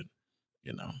do it. But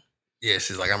yeah,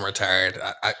 she's like, I'm retired.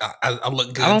 I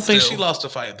look good. I don't think she lost a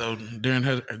fight though during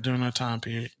her time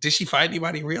period. Did she fight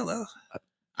anybody real though?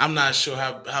 I'm not sure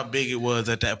how big it was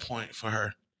at that point for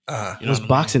her. Was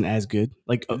boxing as good?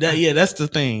 Like that's the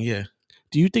thing. Yeah.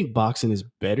 Do you think boxing is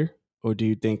better, or do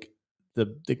you think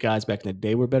the guys back in the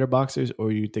day were better boxers,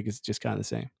 or you think it's just kind of the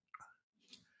same?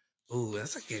 Ooh,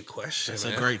 that's a good question. That's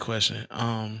a great question.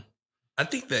 I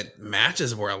think that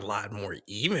matches were a lot more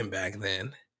even back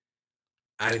then.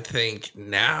 I think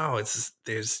now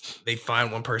they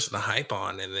find one person to hype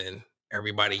on, and then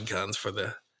everybody guns for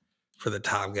the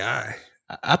top guy.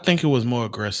 I think it was more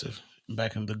aggressive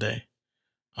back in the day.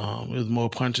 It was more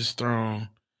punches thrown.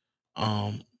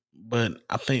 But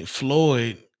I think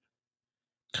Floyd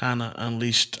kind of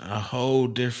unleashed a whole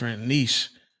different niche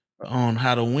on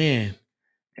how to win.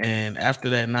 And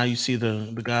after that, now you see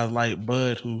the guys like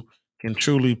Bud who can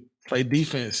truly play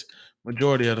defense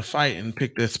majority of the fight and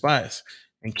pick their spots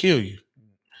and kill you.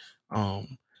 I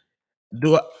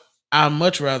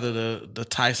much rather the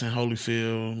Tyson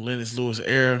Holyfield, Lennox Lewis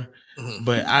era,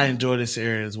 but I enjoy this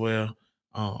era as well.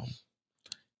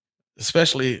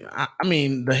 Especially, I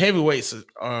mean, the heavyweights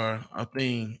are a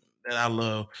thing that I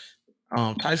love.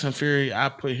 Tyson Fury, I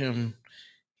put him.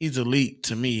 He's elite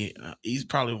to me. He's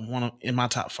probably in my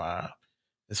top 5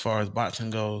 as far as boxing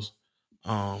goes.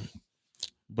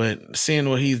 But seeing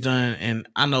what he's done, and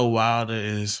I know Wilder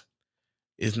is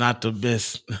not the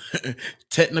best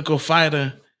technical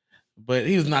fighter, but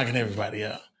he was knocking everybody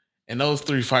out. And those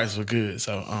 3 fights were good.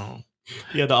 So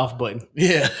he had the off button.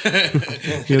 Yeah.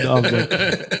 He had the off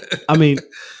button. I mean,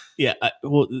 yeah.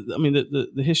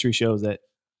 The history shows that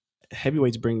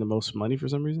heavyweights bring the most money for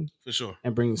some reason. For sure.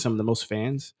 And bring some of the most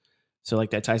fans. So like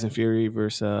that Tyson Fury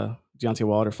versus Deontay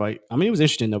Wilder fight. I mean, it was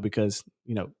interesting though because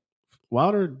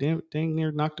Wilder dang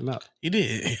near knocked him out. He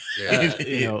did.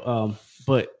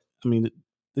 But I mean,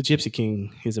 the Gypsy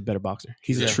King is a better boxer.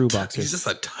 He's a true boxer. He's just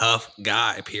a tough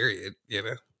guy. Period.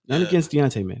 Not against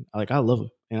Deontay, man. I love him,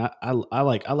 and I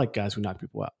like guys who knock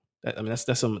people out. That's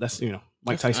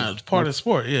Mike Tyson. It's part of the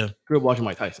sport. Yeah, grew up watching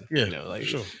Mike Tyson. Yeah, for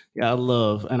sure. Yeah,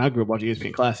 I grew up watching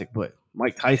ESPN Classic, but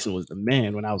Mike Tyson was the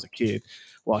man when I was a kid.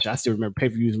 I still remember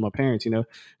pay-per-views with my parents.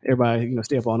 Everybody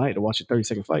stay up all night to watch a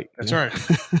 30-second fight. That's right.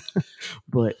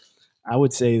 But I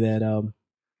would say that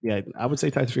I would say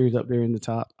Tyson Fury's up there in the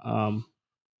top. And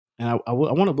I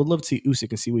would love to see Usyk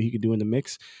and see what he could do in the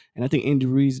mix. And I think Andy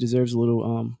Ruiz deserves a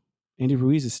little. Andy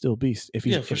Ruiz is still a beast. If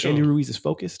Andy Ruiz is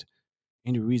focused,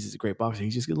 Andy Ruiz is a great boxer.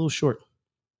 He's just a little short.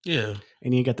 Yeah,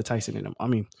 and he ain't got the Tyson in him. I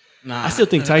mean, I still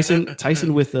think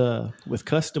Tyson with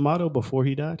Cus D'Amato before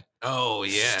he died. Oh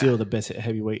yeah, still the best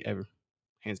heavyweight ever,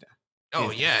 hands down. Oh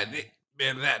yeah,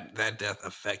 man, that death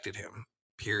affected him.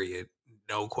 Period.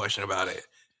 No question about it.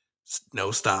 No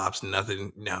stops,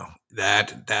 nothing. No,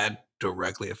 that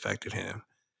directly affected him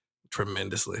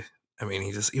tremendously. I mean,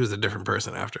 he was a different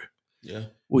person after. Yeah.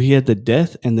 Well, he had the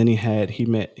death, and then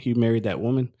he married that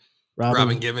woman,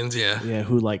 Robin Givens. Yeah,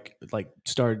 who like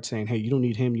started saying, "Hey, you don't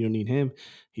need him. You don't need him."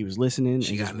 He was listening and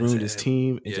just ruined his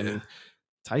team. Yeah. I mean,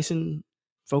 Tyson,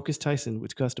 focused Tyson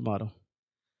with Cus D'Amato,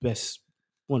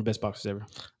 one of the best boxers ever.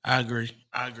 I agree,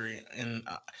 and.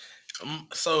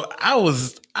 So I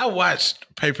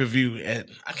watched pay-per-view at,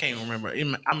 I can't remember.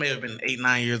 I may have been 8,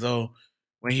 9 years old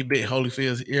when he bit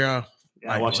Holyfield's ear off.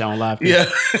 I watched that on live. Yeah.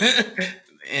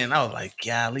 And I was like,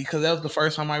 golly, because that was the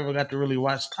first time I ever got to really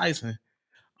watch Tyson.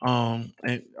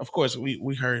 And of course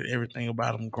we heard everything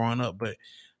about him growing up, but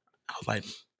I was like,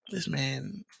 this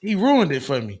man, he ruined it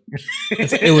for me.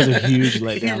 It was a huge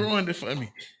letdown. He ruined it for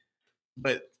me.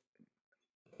 But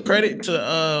credit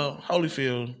to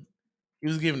Holyfield. He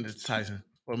was giving it to Tyson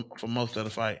for most of the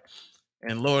fight.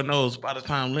 And Lord knows, by the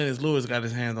time Lennox Lewis got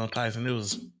his hands on Tyson, it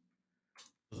was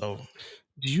over.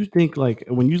 Do you think, like,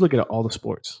 when you look at all the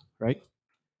sports, right?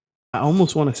 I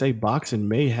almost want to say boxing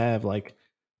may have, like,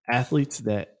 athletes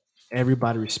that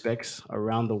everybody respects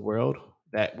around the world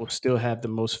that will still have the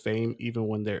most fame even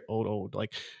when they're old.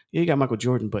 Like, you got Michael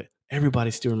Jordan, but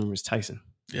everybody still remembers Tyson.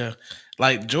 Yeah.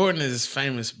 Like, Jordan is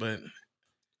famous, but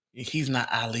he's not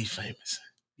Ali famous.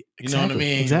 You know what I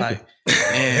mean? Exactly. Like,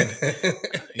 and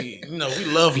we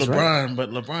love LeBron, right.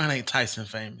 But LeBron ain't Tyson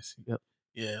famous. Yep.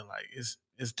 Yeah, like it's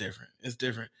different. It's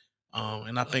different.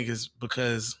 And I think it's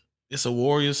because it's a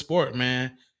warrior sport,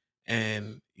 man.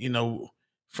 And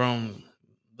from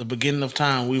the beginning of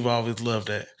time, we've always loved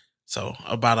that. So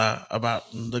about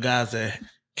the guys that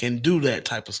can do that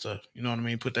type of stuff. You know what I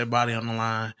mean? Put their body on the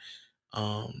line,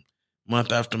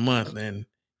 month after month, and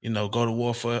go to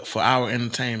war for our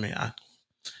entertainment.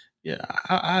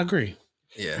 I agree.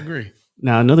 Yeah, I agree.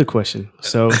 Now another question.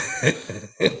 So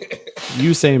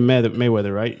you say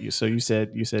Mayweather, right? So you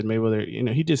said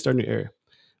Mayweather. He did start a new era,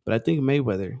 but I think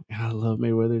Mayweather, and I love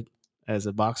Mayweather as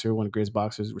a boxer, one of the greatest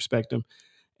boxers. Respect him.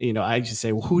 I just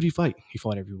say, well, who did he fight? He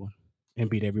fought everyone and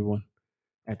beat everyone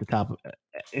at the top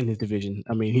in his division.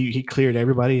 I mean, he cleared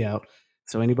everybody out.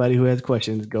 So anybody who has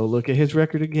questions, go look at his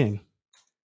record again.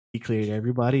 He cleared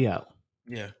everybody out.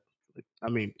 Yeah. I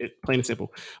mean, plain and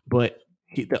simple. But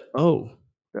the O,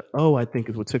 I think,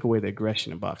 is what took away the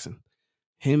aggression in boxing.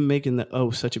 Him making the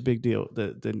O such a big deal,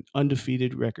 the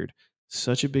undefeated record,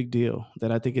 such a big deal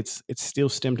that I think it's still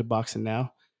stemmed to boxing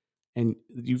now. And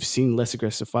you've seen less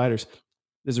aggressive fighters.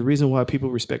 There's a reason why people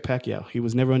respect Pacquiao. He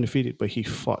was never undefeated, but he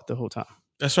fought the whole time.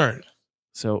 That's right.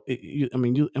 So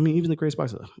even the greatest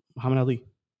boxer, Muhammad Ali,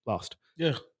 lost.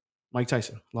 Yeah. Mike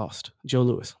Tyson lost. Joe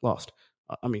Louis lost.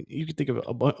 I mean, you could think of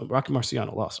Rocky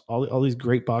Marciano lost. All these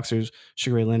great boxers,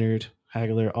 Sugar Ray Leonard,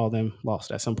 Hagler, all of them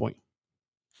lost at some point.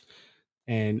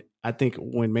 And I think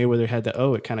when Mayweather had the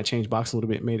O, it kind of changed boxing a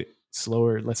little bit, made it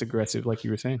slower, less aggressive, like you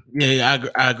were saying. Yeah,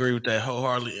 I agree with that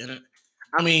wholeheartedly. And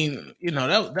I mean,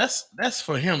 that's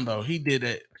for him though. He did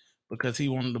it because he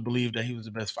wanted to believe that he was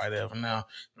the best fighter ever. Now,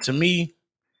 to me,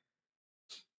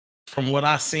 from what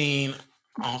I've seen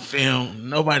on film,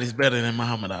 nobody's better than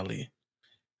Muhammad Ali.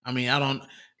 I mean, I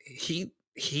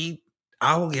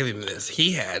will give him this.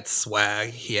 He had swag.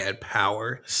 He had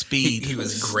power. Speed. He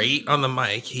was great on the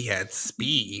mic. He had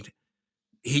speed.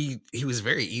 He was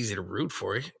very easy to root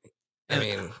for. I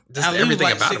mean, just Ali everything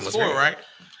was like about him was 6'4", great. right?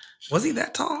 Was he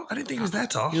that tall? I didn't think he was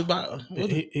that tall. He was about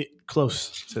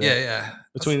close to that. Yeah.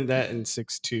 Between that and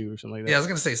 6'2" or something like that. Yeah, I was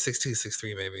gonna say 6'2",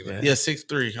 6'3", maybe. But. Yeah,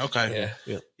 6'3". Okay.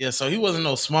 Yeah. So he wasn't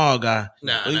no small guy.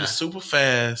 Nah, he was super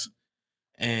fast,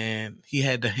 and he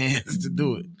had the hands to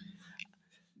do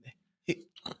it.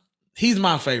 he's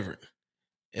my favorite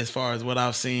as far as what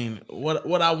I've seen.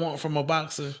 What I want from a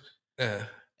boxer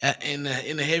in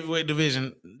the heavyweight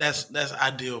division, that's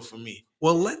ideal for me.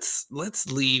 Well, let's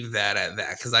leave that at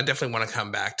that, because I definitely want to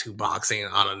come back to boxing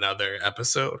on another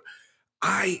episode.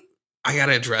 I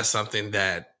gotta address something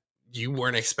that you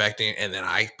weren't expecting, and that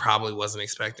I probably wasn't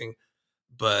expecting.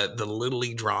 But the Little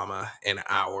League drama in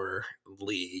our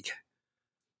league.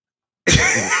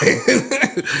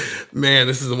 Man,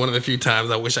 this is one of the few times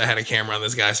I wish I had a camera on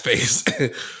this guy's face.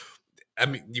 I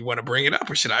mean, you want to bring it up,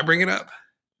 or should I bring it up?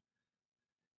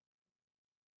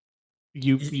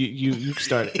 You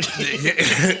start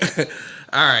it.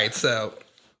 All right, so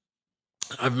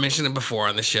I've mentioned it before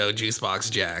on the show.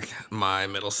 Juicebox Jack, my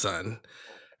middle son,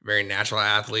 very natural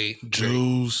athlete,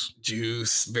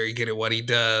 juice, very good at what he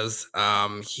does.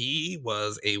 He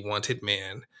was a wanted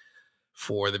man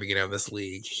for the beginning of this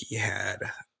league. He had,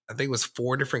 I think it was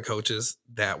 4 different coaches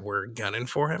that were gunning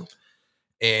for him.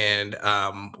 And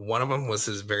one of them was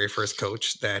his very first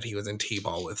coach that he was in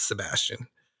T-ball with, Sebastian.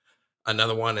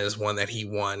 Another one is one that he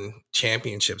won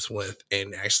championships with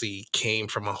and actually came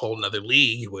from a whole nother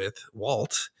league with,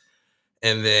 Walt.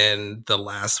 And then the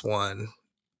last one,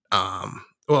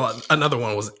 well, another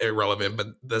one was irrelevant, but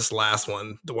this last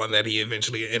one, the one that he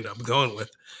eventually ended up going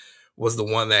with, was the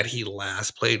one that he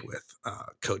last played with,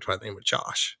 coach by the name of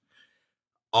Josh.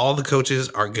 All the coaches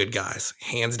are good guys,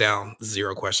 hands down,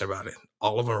 zero question about it.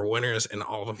 All of them are winners, and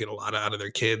all of them get a lot out of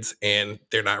their kids, and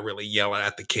they're not really yelling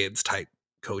at the kids type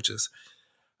coaches.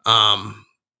 But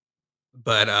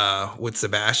with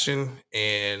Sebastian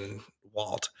and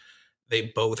Walt,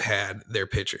 they both had their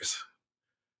pitchers.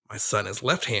 My son is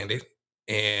left-handed,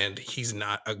 and he's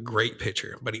not a great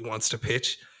pitcher, but he wants to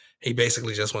pitch. He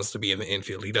basically just wants to be in the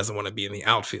infield. He doesn't want to be in the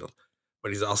outfield,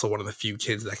 but he's also one of the few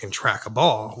kids that can track a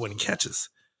ball when he catches.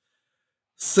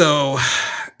 So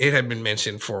it had been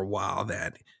mentioned for a while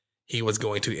that he was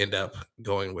going to end up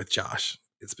going with Josh.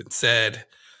 It's been said,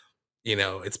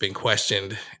 it's been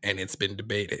questioned, and it's been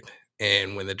debated.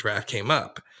 And when the draft came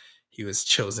up, he was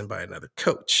chosen by another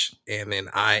coach. And then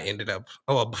I ended up,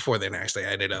 before then, actually,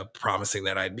 I ended up promising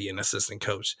that I'd be an assistant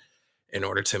coach in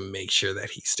order to make sure that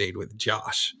he stayed with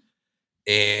Josh.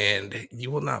 And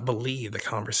you will not believe the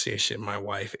conversation my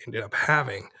wife ended up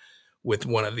having with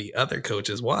one of the other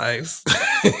coaches' wives.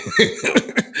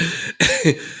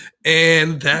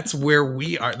 And that's where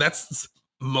we are. That's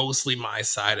mostly my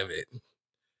side of it.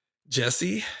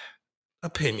 Jesse,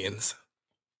 opinions.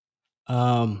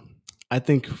 I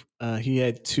think he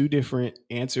had 2 different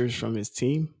answers from his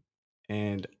team,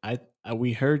 and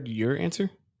we heard your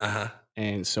answer,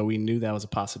 and so we knew that was a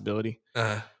possibility.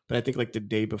 But I think like the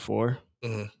day before,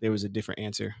 there was a different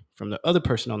answer from the other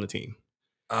person on the team.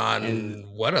 On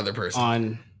what other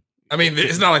person? I mean,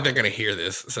 it's not like they're gonna hear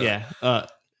this. So. Yeah,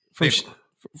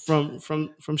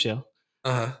 from Shell.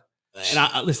 And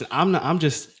I listen. I'm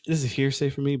just, this is hearsay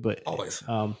for me, but always.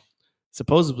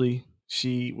 Supposedly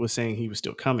she was saying he was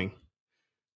still coming.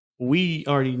 We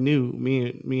already knew.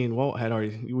 Me and Walt had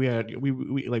already.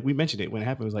 We mentioned it when it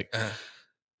happened. It was like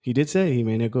he did say he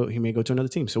may go to another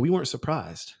team. So we weren't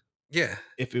surprised. Yeah.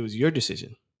 If it was your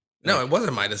decision. No, it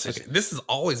wasn't my decision. Okay. This has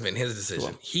always been his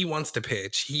decision. Well, he wants to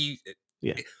pitch.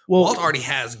 Walt already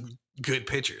has good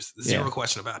pitchers. Zero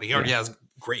question about it. He already has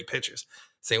great pitchers.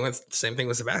 Same thing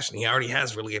with Sebastian. He already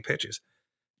has really good pitchers.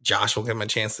 Josh will give him a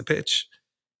chance to pitch.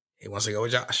 He wants to go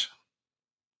with Josh.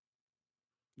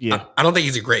 Yeah. I don't think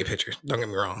he's a great pitcher. Don't get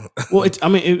me wrong. Well,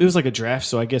 it was like a draft,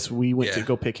 so I guess we went to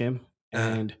go pick him,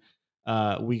 and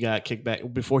we got kicked back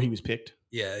before he was picked.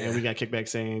 Yeah. And we got kicked back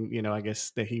saying, I guess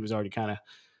that he was already kind of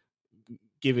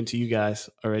given to you guys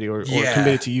already, or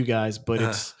committed to you guys,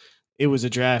 but it was a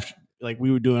draft. Like,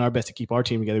 we were doing our best to keep our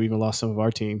team together. We even lost some of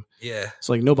our team. Yeah.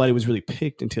 So like nobody was really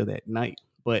picked until that night,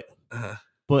 but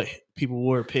people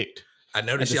were picked. I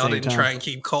noticed y'all didn't try and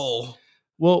keep Cole.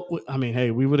 Well, I mean,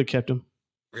 hey, we would have kept him.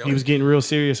 Really? He was getting real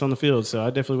serious on the field, so I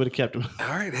definitely would have kept him. All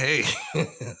right, hey.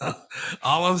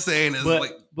 All I'm saying is,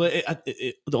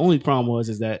 the only problem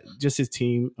is that just his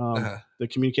team, the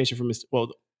communication from his,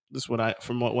 this is what I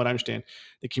understand,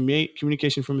 the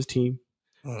communication from his team.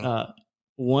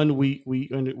 One, we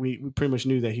pretty much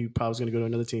knew that he probably was going to go to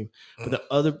another team, but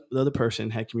the other person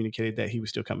had communicated that he was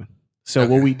still coming. So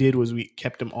what we did was we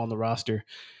kept him on the roster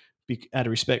out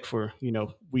of respect for, we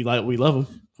love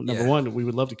him. Number one, we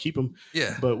would love to keep him.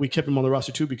 Yeah. But we kept him on the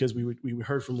roster too because we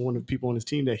heard from one of the people on his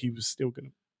team that he was still going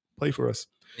to play for us.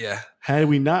 Yeah. Had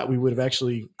we not, we would have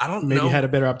actually had a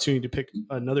better opportunity to pick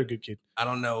another good kid. I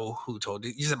don't know who told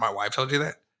you. You said my wife told you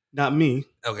that? Not me.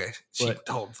 Okay. She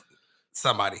told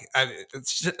somebody.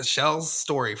 Shell's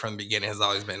story from the beginning has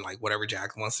always been like whatever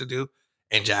Jack wants to do.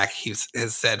 And Jack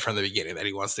has said from the beginning that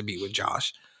he wants to be with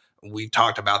Josh. We've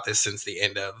talked about this since the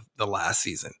end of the last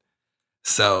season.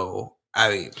 So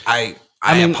I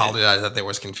mean, apologize that there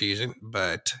was confusion,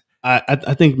 but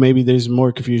I think maybe there's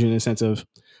more confusion in the sense of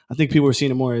I think people are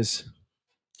seeing it more as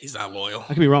he's not loyal.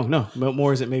 I could be wrong. No, but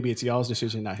more is it maybe it's y'all's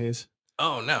decision, not his.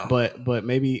 Oh no. But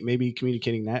maybe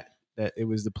communicating that it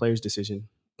was the player's decision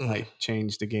might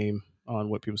change the game on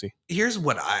what people see. Here's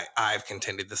what I've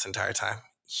contended this entire time.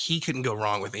 He couldn't go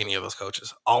wrong with any of those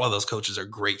coaches. All of those coaches are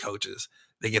great coaches.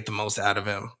 They get the most out of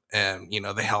him, and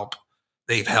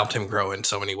they've helped him grow in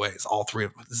so many ways. All three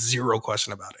of them, zero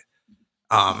question about it.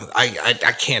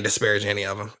 I can't disparage any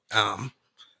of them.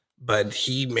 But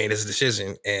he made his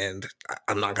decision, and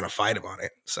I'm not going to fight him on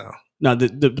it. So no,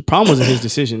 the problem wasn't his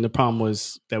decision. The problem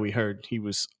was that we heard he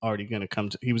was already going to come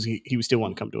to. He was still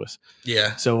wanting to come to us.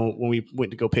 Yeah. So when we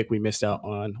went to go pick, we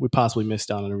possibly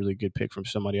missed out on a really good pick from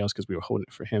somebody else because we were holding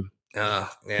it for him.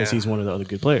 Because he's one of the other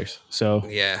good players. So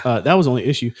that was the only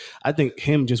issue. I think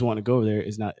him just wanting to go over there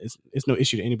is not. It's no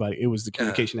issue to anybody. It was the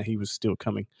communication that he was still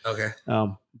coming. Okay.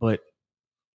 But.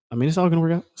 I mean, it's all going to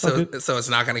work out. So it's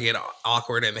not going to get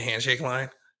awkward in the handshake line?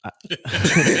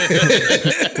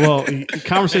 Well,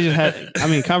 conversation have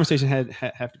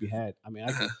to be had. I mean,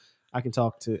 I can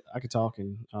talk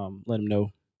and let him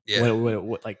know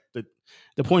what like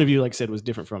the point of view, like I said, was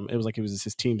different from it was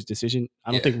his team's decision.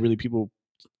 I don't think really people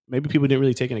didn't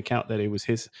really take into account that it was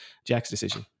Jack's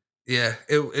decision. Yeah,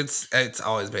 it's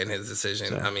always been his decision.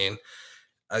 So. I mean,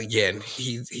 again,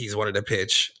 he's wanted to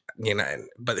pitch.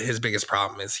 But his biggest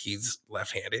problem is he's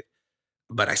left-handed.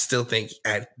 But I still think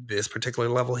at this particular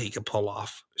level, he could pull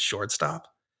off shortstop.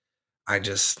 I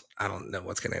don't know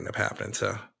what's going to end up happening.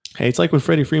 So hey, it's like when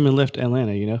Freddie Freeman left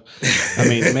Atlanta. I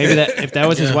mean, maybe that if that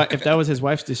was his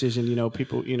wife's decision,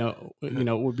 people,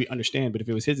 would be understand. But if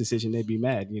it was his decision, they'd be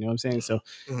mad. You know what I'm saying? So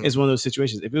it's one of those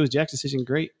situations. If it was Jack's decision,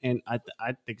 great. And I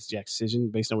think it's Jack's decision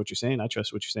based on what you're saying. I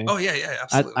trust what you're saying. Oh yeah,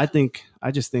 absolutely.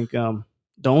 I just think the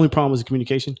only problem was the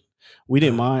communication. We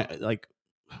didn't mind,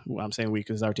 I'm saying we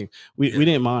because it's our team. We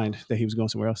didn't mind that he was going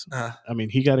somewhere else. I mean,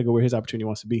 he got to go where his opportunity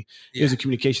wants to be. It was a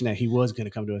communication that he was going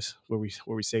to come to us where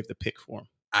we saved the pick for him.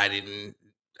 I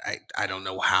don't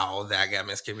know how that got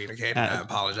miscommunicated. I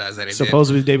apologize that it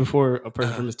supposedly the day before a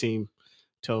person from his team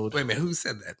told. Wait a minute, who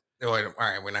said that? All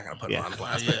right, we're not going to put him on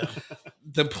blast.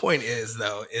 The point is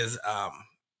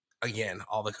again,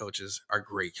 all the coaches are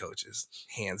great coaches,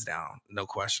 hands down, no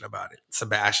question about it.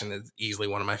 Sebastian is easily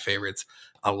one of my favorites.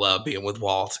 I love being with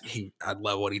Walt. I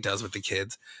love what he does with the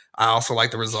kids. I also like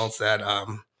the results that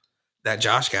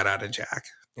Josh got out of Jack.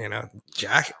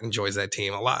 Jack enjoys that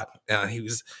team a lot.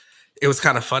 It was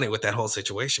kind of funny with that whole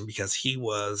situation because it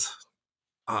was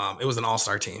an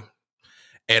all-star team.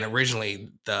 And originally,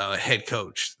 the head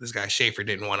coach, this guy Schaefer,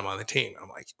 didn't want him on the team. I'm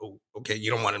like, oh, okay,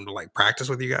 you don't want him to practice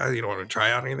with you guys? You don't want him to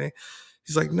try out anything?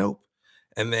 He's like, nope.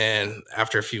 And then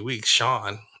after a few weeks,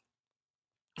 Sean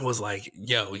was like,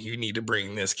 yo, you need to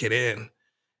bring this kid in.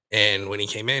 And when he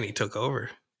came in, he took over.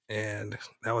 And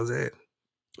that was it.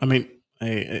 I mean,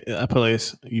 I put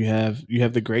this, you have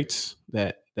the greats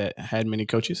that had many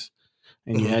coaches.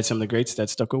 And you had some of the greats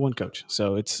that stuck with one coach.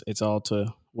 So it's all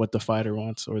to what the fighter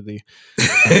wants or what the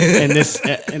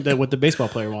baseball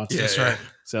player wants. Yeah, that's right.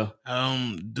 So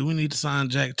do we need to sign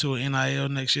Jack to an NIL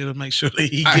next year to make sure that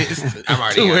he gets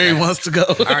to where he wants to go?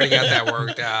 I already got that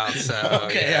worked out. So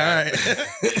okay, all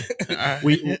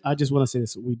right. I just want to say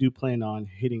this. We do plan on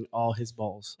hitting all his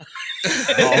balls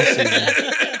all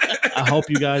season. I hope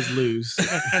you guys lose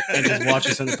and just watch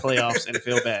us in the playoffs and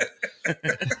feel bad.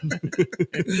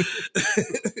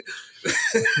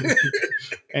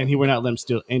 And he will not let him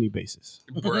steal any bases.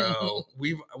 Bro,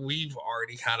 we've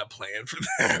already kind of planned for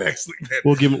that, actually.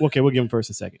 We'll give him first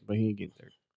and second, but he ain't getting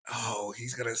third. Oh,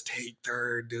 he's gonna take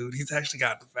third, dude. He's actually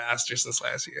gotten faster since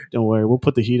last year. Don't worry, we'll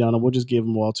put the heat on him. We'll just give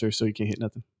him Walter so he can't hit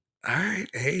nothing. All right.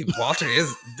 Hey,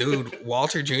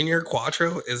 Walter Jr.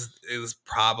 Quattro is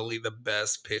probably the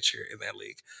best pitcher in that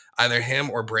league. Either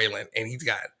him or Braylon. And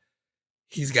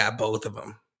he's got both of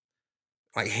them.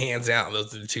 Hands down,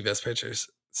 those are the two best pitchers.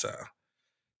 So,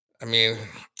 I mean,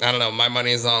 I don't know. My money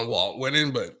is on Walt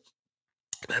winning, but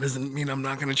that doesn't mean I'm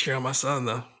not going to cheer on my son,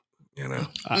 though.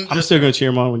 I'm still going to cheer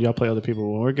him on when y'all play other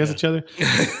people. When we're against each other,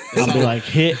 I'll be like,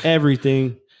 hit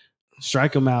everything,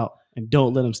 strike them out. And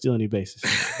don't let him steal any bases.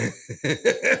 And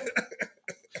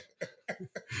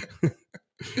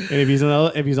if he's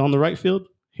on the right field,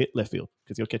 hit left field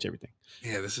because he'll catch everything.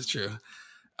 Yeah, this is true.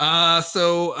 We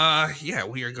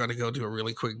are going to go to a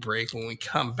really quick break. When we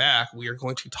come back, we are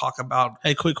going to talk about.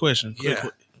 Hey, quick question.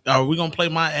 Are we gonna play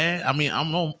my ad? I mean,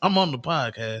 I'm on the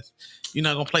podcast. You're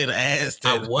not gonna play the ads.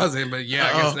 I wasn't, but yeah,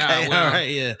 I guess okay, not. All right,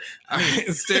 yeah. All right,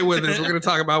 stay with us. We're gonna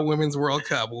talk about Women's World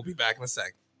Cup. We'll be back in a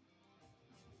second.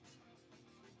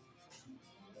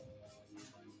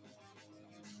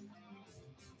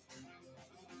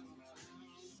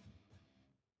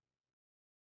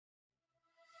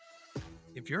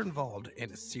 If you're involved in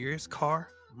a serious car,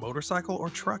 motorcycle, or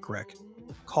truck wreck,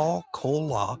 call Cole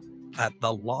Law at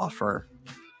the Law Firm.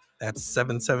 That's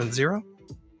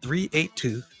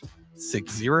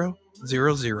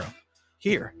 770-382-6000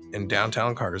 here in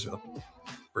downtown Cartersville.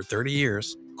 For 30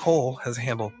 years, Cole has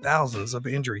handled thousands of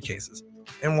injury cases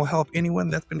and will help anyone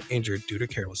that's been injured due to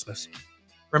carelessness.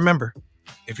 Remember,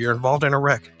 if you're involved in a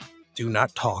wreck, do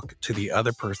not talk to the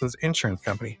other person's insurance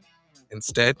company.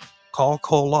 Instead, call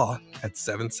Cole Law at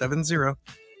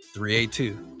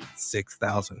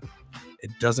 770-382-6000. It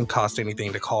doesn't cost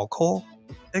anything to call Cole,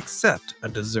 except a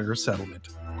deserved settlement.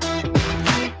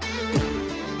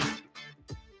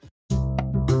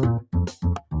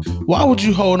 Why would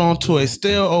you hold on to a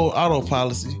stale old auto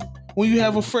policy when you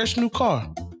have a fresh new car?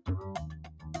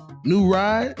 New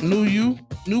ride, new you,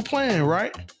 new plan,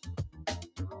 right?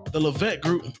 The Levette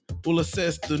Group will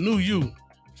assess the new you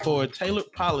for a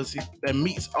tailored policy that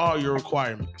meets all your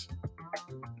requirements.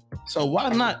 So why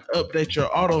not update your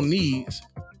auto needs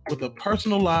with a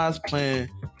personalized plan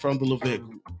from the Levette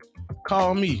Group?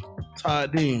 Call me,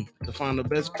 Todd Dean, to find the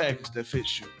best package that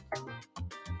fits you.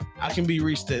 I can be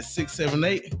reached at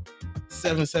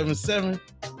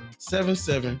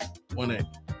 678-777-7718.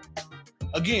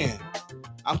 Again,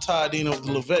 I'm Todd Dean of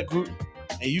the Levette Group,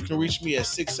 and you can reach me at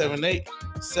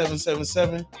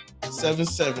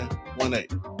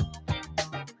 678-777-7718.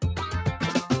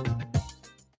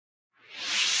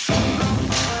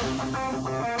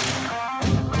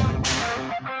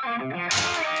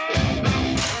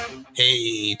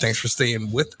 Hey, thanks for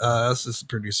staying with us. This is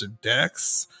producer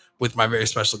Dex with my very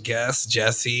special guests,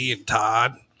 Jesse and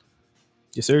Todd.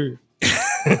 Yes, sir.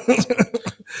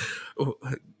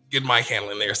 Good mic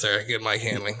handling there, sir. Good mic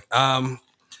handling.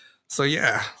 So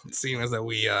yeah, seeing as that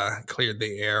we cleared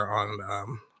the air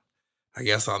on I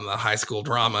guess on the high school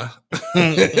drama.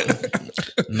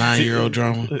 9-year-old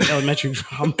drama. Elementary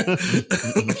drama.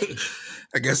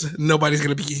 I guess nobody's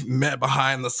gonna be met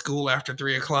behind the school after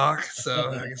 3:00.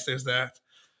 So I guess there's that.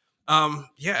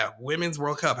 Yeah, Women's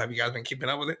World Cup. Have you guys been keeping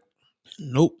up with it?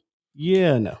 Nope.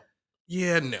 Yeah, no.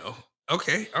 Yeah, no.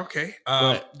 Okay.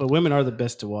 But women are the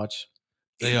best to watch.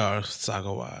 They are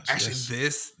soccer wise. Actually,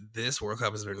 this World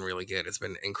Cup has been really good. It's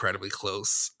been incredibly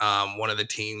close. One of the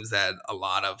teams that a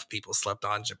lot of people slept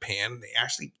on, Japan, they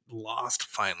actually lost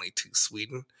finally to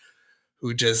Sweden,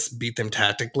 who just beat them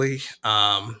tactically.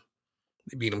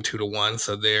 They beat them 2-1,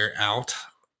 so they're out.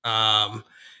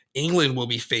 England will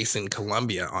be facing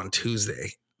Colombia on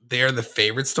Tuesday. They're the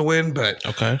favorites to win, but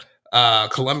okay.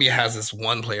 Colombia has this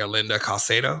one player, Linda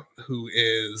Caicedo,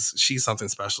 she's something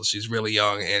special. She's really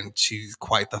young and she's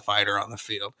quite the fighter on the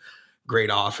field.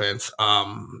 Great offense.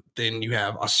 Then you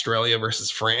have Australia versus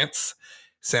France.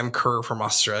 Sam Kerr from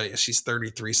Australia. She's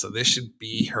 33, so this should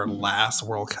be her last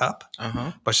World Cup.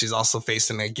 But she's also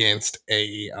facing against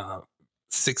a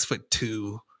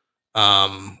 6'2"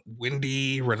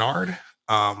 Wendy Renard,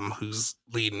 who's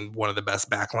leading one of the best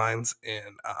backlines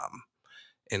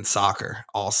in soccer.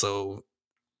 Also,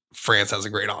 France has a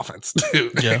great offense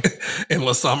too. Yeah. In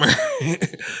La Summer.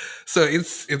 So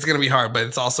it's gonna be hard, but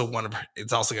it's also gonna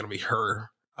be her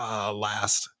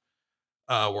last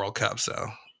World Cup.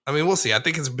 So I mean, we'll see. I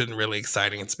think it's been really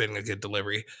exciting. It's been a good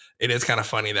delivery. It is kind of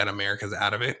funny that America's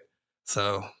out of it.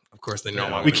 So of course they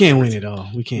know we can't win it all.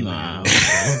 We can't win it all.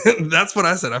 That's what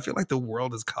I said. I feel like the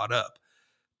world is caught up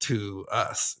to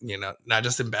us, not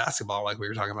just in basketball like we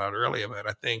were talking about earlier, but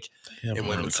I think in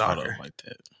women's soccer like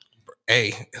that.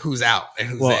 Hey, who's out and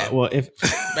who's in? Well, if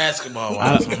basketball,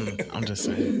 I'm just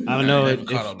saying. I don't know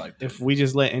if we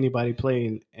just let anybody play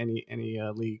in any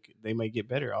league, they may get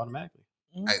better automatically.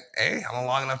 Hey, I'm a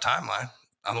long enough timeline.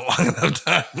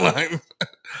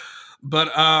 But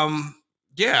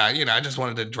yeah, I just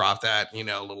wanted to drop that, a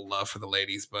little love for the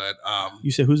ladies. But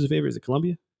you said who's the favorite? Is it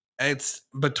Colombia?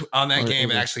 But on that game,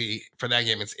 England? Actually, for that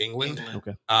game, it's England.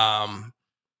 Okay.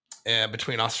 And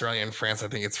between Australia and France, I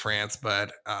think it's France,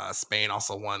 but Spain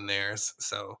also won theirs.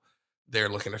 So they're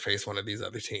looking to face one of these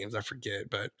other teams. I forget.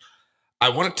 But I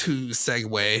wanted to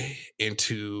segue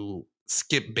into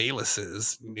Skip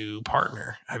Bayless's new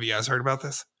partner. Have you guys heard about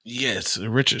this? Yes,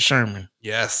 Richard Sherman.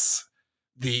 Yes.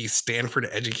 The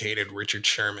Stanford-educated Richard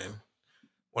Sherman.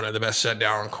 One of the best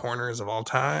shutdown corners of all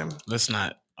time. Let's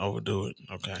not overdo it.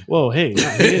 Okay. Whoa, hey, no,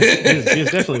 he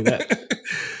is definitely that.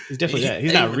 He's definitely that.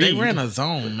 He's not Reed. They ran a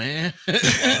zone, man.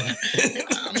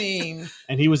 I mean,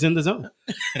 and he was in the zone.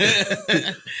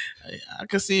 I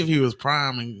could see if he was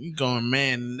prime and you going,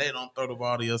 man, they don't throw the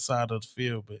ball to your side of the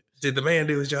field. But did the man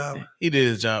do his job? He did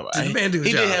his job. Did the man do his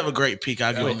he job? did have a great peak.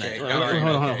 I'll give him that.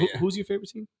 Hold on. Who's your favorite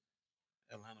team?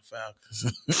 Atlanta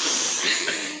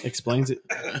Falcons. Explains it.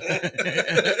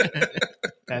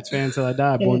 Pats fan until I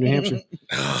die. Born in New Hampshire.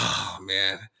 Oh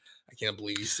man, I can't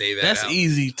believe you say that. That's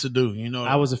easy to do. You know,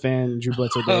 I was a fan of Drew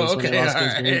Bledsoe days when they lost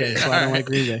against Green Bay, so I don't like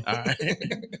Green Bay. All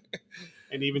right.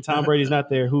 And even Tom Brady's not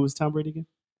there. Who is Tom Brady again?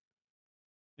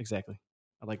 Exactly.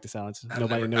 I like the silence.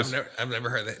 Nobody knows. I've never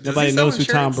heard that. Nobody knows who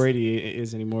Tom Brady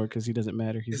is anymore because he doesn't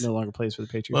matter. He's no longer plays for the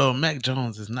Patriots. Well, Mac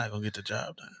Jones is not going to get the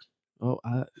job done. Oh,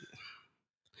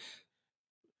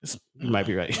 you might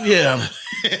be right. Yeah.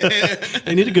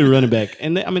 They need a good running back.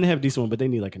 And they have a decent one, but they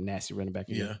need like a nasty running back.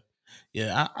 Yeah.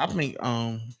 Yeah. I think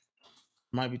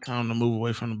might be time to move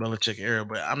away from the Belichick era,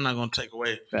 but I'm not going to take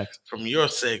away from your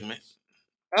segment.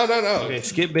 Oh, no. Okay,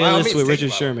 Skip Bayless with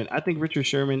Richard Sherman. I think Richard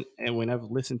Sherman, and when I've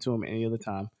listened to him any other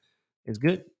time, is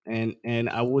good. And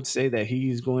I would say that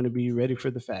he's going to be ready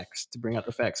for the facts, to bring out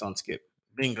the facts on Skip.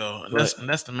 Bingo. And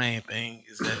that's the main thing,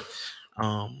 is that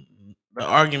the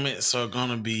arguments are going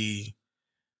to be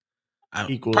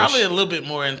probably a little bit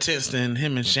more intense than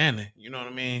him and Shannon. You know what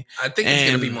I mean? I think it's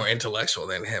going to be more intellectual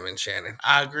than him and Shannon.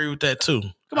 I agree with that too.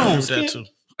 Come on, Skip.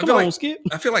 Skip.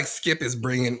 I feel like Skip is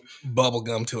bringing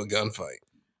bubblegum to a gunfight.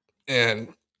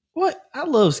 And what? I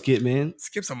love Skip, man.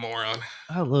 Skip's a moron.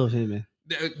 I love him, man.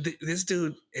 This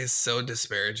dude is so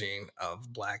disparaging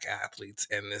of black athletes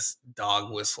and this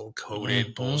dog whistle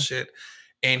coded bullshit.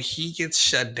 And he gets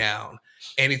shut down.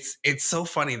 And it's so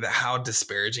funny that how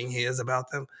disparaging he is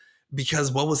about them,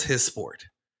 because what was his sport?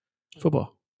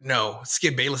 Football. No,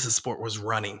 Skip Bayless's sport was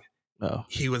running. Oh.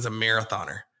 He was a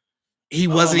marathoner. He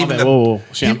wasn't even I'm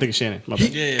thinking Shannon. My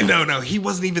bad. No, he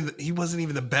wasn't even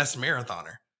the best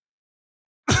marathoner.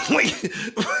 Like,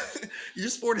 your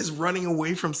sport is running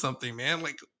away from something, man.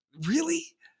 Like, really?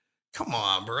 Come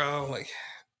on, bro. Like,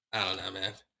 I don't know,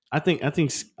 man.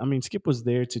 I mean, Skip was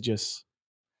there to just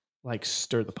like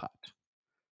stir the pot.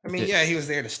 I mean, yeah, he was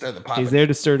there to stir the pot. He's there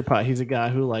to stir the pot. He's a guy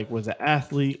who like was an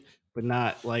athlete, but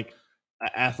not like an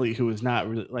athlete who was not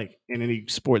really like in any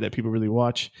sport that people really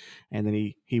watch. And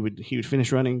then he would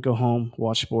finish running, go home,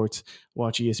 watch sports,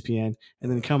 watch ESPN,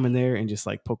 and then come in there and just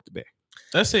like poke the bear.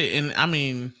 That's it. And I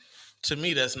mean, to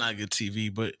me, that's not good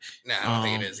TV. But I don't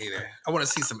think it is either. I want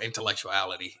to see some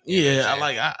intellectuality. Yeah,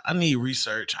 I need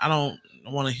research. I don't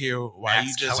want to hear why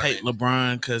you just hate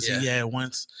LeBron because he had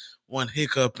one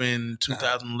hiccup in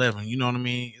 2011. You know what I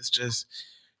mean? It's just,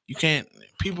 you can't.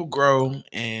 People grow,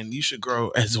 and you should grow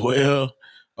as well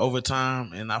over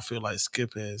time. And I feel like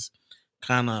Skip has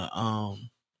kind of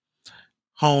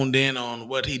honed in on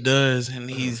what he does, and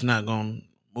he's not going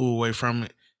to move away from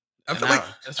it. I feel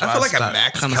like a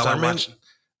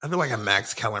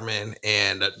Max Kellerman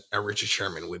and a Richard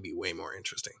Sherman would be way more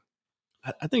interesting.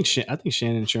 I think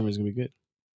Shannon and Sherman is gonna be good.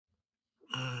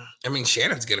 I mean,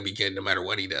 Shannon's gonna be good no matter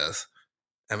what he does.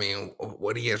 I mean,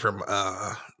 what did he get from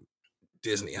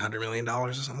Disney? $100 million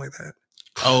or something like that.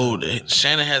 Oh,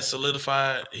 Shannon has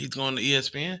solidified. He's going to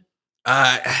ESPN.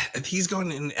 He's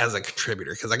going in as a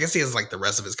contributor because I guess he has like the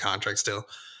rest of his contract still.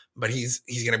 But he's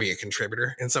going to be a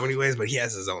contributor in so many ways, but he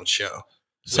has his own show.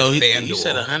 So you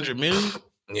said $100 million?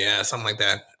 Yeah, something like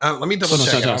that. Let me double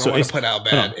check. I don't want to put out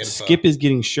bad info. Skip is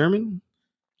getting Sherman?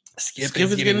 Skip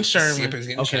is getting Sherman.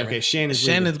 Okay.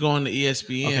 Shannon's going to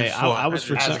ESPN. Okay, I was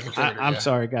for sure. I'm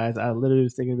sorry, guys. I literally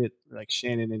was thinking of it like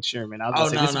Shannon and Sherman. I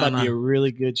was going to say, this is about to be a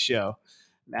really good show.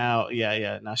 Now,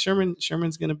 Now,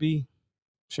 Sherman's going to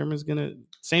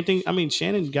same thing. I mean,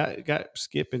 Shannon got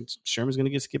Skip, and Sherman's going to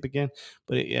get Skip again.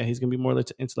 But he's going to be more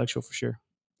intellectual for sure.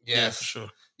 Yeah, for sure.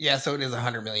 Yeah, so it is a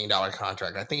 $100 million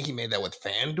contract. I think he made that with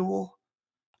FanDuel.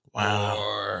 Wow.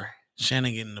 Or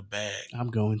Shannon getting the bag. I'm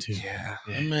going to. Yeah.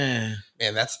 Man,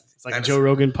 it's like a Joe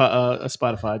Rogan a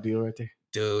Spotify deal right there.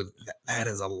 Dude, that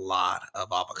is a lot of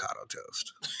avocado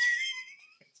toast.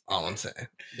 All I'm saying.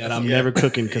 That I'm never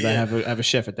cooking because I have a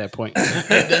chef at that point.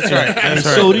 That's right. And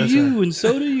so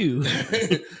do you.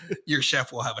 Your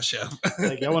chef will have a chef.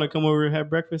 Like, y'all want to come over and have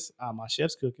breakfast? My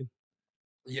chef's cooking.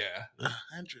 Yeah. $100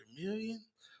 million?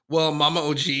 Well, Mama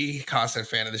OG, constant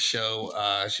fan of the show,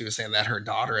 she was saying that her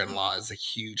daughter-in-law is a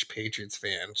huge Patriots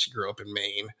fan. She grew up in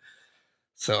Maine.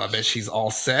 So I bet she's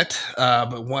all set.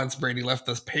 But once Brady left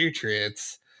the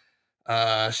Patriots,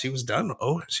 she was done.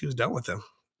 Oh, she was done with them.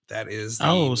 That is.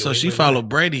 So she followed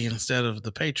Brady instead of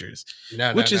the Patriots,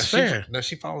 which is fair.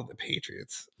 She followed the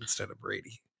Patriots instead of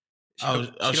Brady. She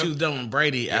was done with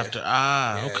Brady after.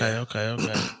 Okay.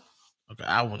 Okay,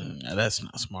 I wouldn't. That's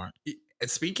not smart. And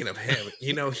speaking of him,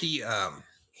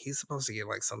 he's supposed to get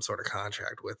like some sort of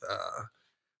contract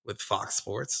with Fox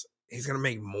Sports. He's gonna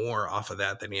make more off of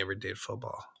that than he ever did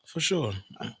football. For sure.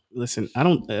 Listen, I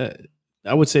don't.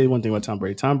 I would say one thing about Tom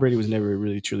Brady. Tom Brady was never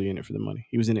really truly in it for the money.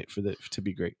 He was in it to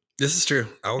be great. This is true.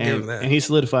 I will give him that. And he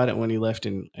solidified it when he left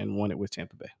and won it with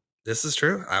Tampa Bay. This is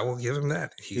true. I will give him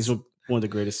that. He's one of the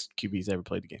greatest QBs ever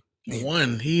played the game.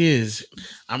 He is.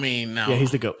 I mean, now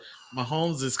he's the GOAT.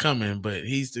 Mahomes is coming, but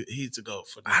he's the GOAT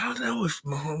for them. I don't know if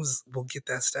Mahomes will get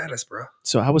that status, bro.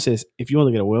 So I would say this, if you want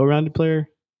to get a well-rounded player,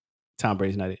 Tom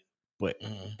Brady's not it.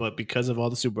 But because of all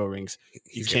the Super Bowl rings,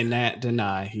 you cannot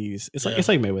deny it's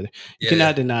like Mayweather. You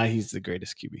cannot deny he's the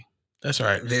greatest QB. That's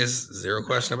right. There's zero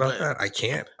question about that. I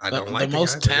can't. I don't like the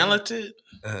most talented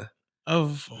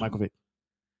of Michael Vick.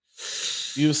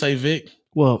 You would say Vick?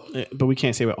 Well, but we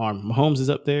can't say with arm. Mahomes is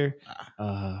up there.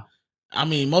 I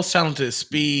mean, most talented,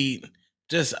 speed,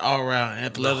 just all around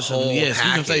athleticism. Yes,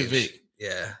 you can say Vick.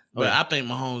 Yeah, but I think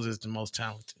Mahomes is the most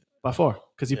talented by far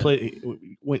because he played.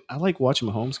 I like watching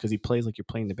Mahomes because he plays like you're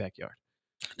playing in the backyard.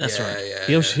 That's right.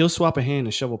 Yeah, he'll swap a hand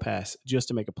and shovel pass just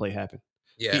to make a play happen.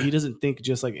 Yeah, he doesn't think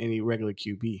just like any regular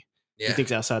QB. Yeah. He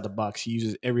thinks outside the box. He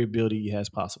uses every ability he has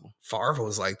possible. Favre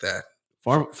was like that.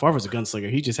 Favre was a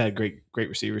gunslinger. He just had great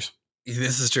receivers.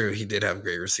 This is true. He did have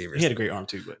great receivers. He had a great arm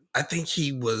too, but I think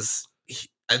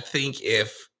I think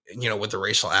if with the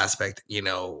racial aspect,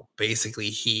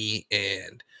 basically he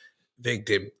and Vic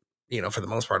did, for the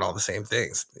most part, all the same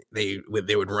things. They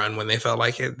would run when they felt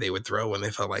like it. They would throw when they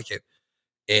felt like it.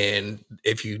 And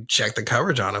if you check the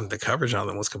coverage on them, the coverage on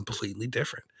them was completely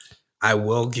different. I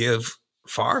will give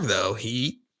Favre though.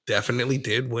 He definitely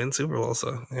did win Super Bowl.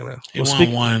 So he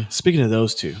won one. Speaking of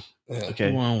those two,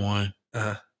 he won one.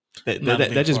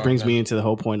 That just brings me into the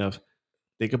whole point of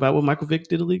think about what Michael Vick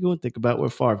did illegal and think about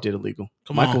what Favre did illegal.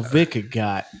 Michael Vick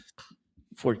got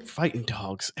for fighting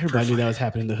dogs. Everybody knew that was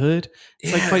happening in the hood.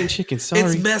 It's like fighting chickens. Sorry.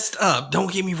 It's messed up.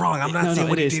 Don't get me wrong. I'm not saying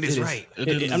what he did is right.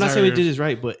 I'm not saying what he did is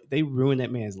right, but they ruined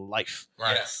that man's life.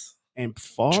 Right. Yes. And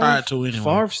Favre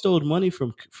stole money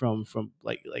from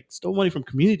stole money from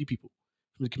community people,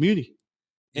 from the community.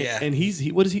 Yeah, and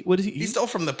what is he? He stole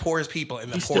from the poorest people in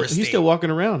the poorest. He's still walking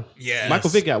around. Yeah, Michael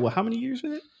Vick got how many years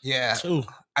with it? Yeah, 2.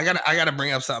 I gotta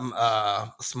bring up something.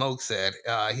 Smoke said.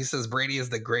 He says Brady is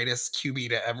the greatest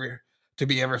QB to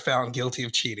be ever found guilty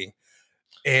of cheating.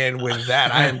 And with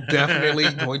that, I am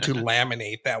definitely going to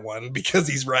laminate that one because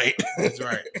he's right. He's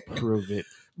right. Prove it,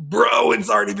 bro. It's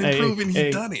already been proven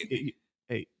he's done it.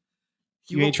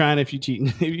 You ain't trying if you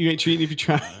cheating. You ain't cheating if you're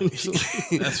trying.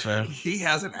 That's fair. He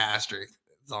has an asterisk.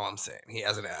 That's all I'm saying. He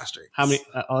has an asterisk. How many?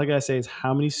 All I gotta say is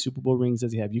how many Super Bowl rings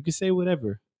does he have? You can say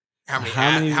whatever. How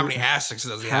many asterisks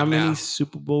does he have? How many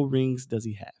Super Bowl rings does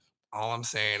he have? All I'm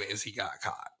saying is he got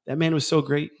caught. That man was so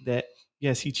great that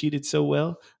yes, he cheated so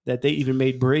well that they even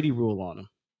made Brady rule on him.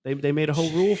 They made a whole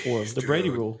rule for him, the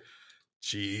Brady rule.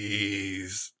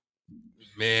 Jeez,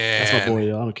 man, that's my boy.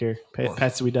 Yo. I don't care.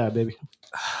 Pats till we die, baby.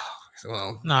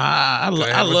 Well, no, I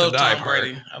love Tom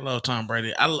Brady. I love Tom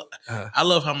Brady. I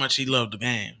love how much he loved the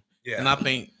game. Yeah. And I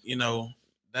think,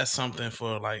 that's something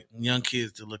for like young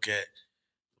kids to look at.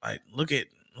 Like, look at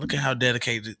how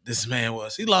dedicated this man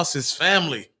was. He lost his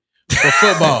family for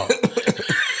football.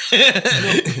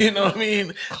 You know what I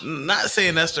mean? Not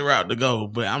saying that's the route to go,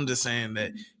 but I'm just saying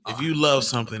that if you love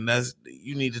something,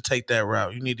 you need to take that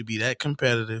route. You need to be that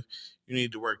competitive. You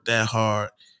need to work that hard,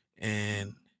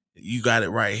 and you got it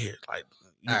right here. Like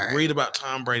read about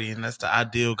Tom Brady, and that's the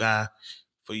ideal guy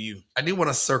for you. I do want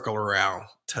to circle around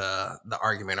to the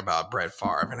argument about Brett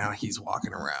Favre and how he's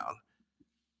walking around.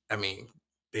 I mean,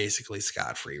 basically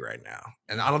scot-free right now.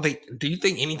 And I don't think. Do you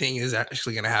think anything is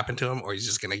actually going to happen to him, or he's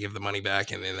just going to give the money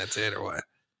back and then that's it, or what?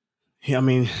 Yeah, I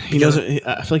mean, he knows.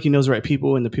 I feel like he knows the right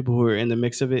people and the people who are in the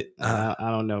mix of it. I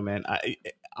don't know, man.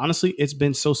 Honestly, it's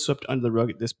been so swept under the rug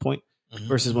at this point.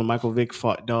 Versus when Michael Vick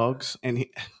fought dogs, and they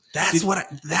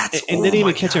didn't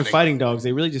even catch him fighting dogs.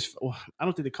 They really just. I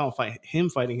don't think they call him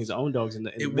fighting his own dogs in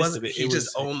the midst of it. He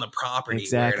just owned the property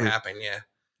where it happened. Yeah,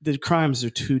 the crimes are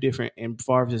too different, and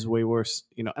Favre's is way worse.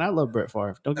 And I love Brett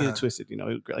Favre. Don't get it twisted.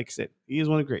 Like I said, he is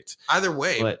one of the greats. Either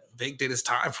way, but Vick did his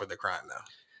time for the crime,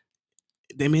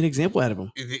 though. They made an example out of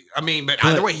him. I mean, but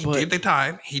either way, he did the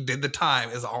time. He did the time.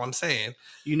 Is all I'm saying.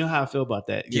 You know how I feel about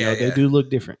that. They do look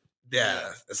different.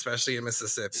 Yeah, especially in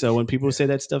Mississippi. So when people say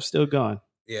that stuff's still gone,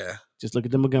 just look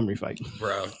at the Montgomery fight,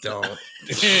 bro. Don't.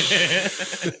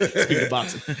 Speaking of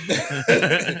boxing,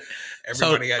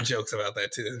 everybody got jokes about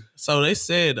that too. So they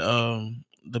said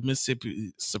the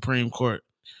Mississippi Supreme Court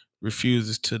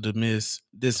refuses to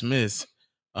dismiss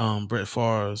Brett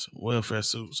Favre's welfare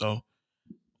suit. So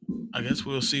I guess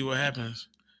we'll see what happens.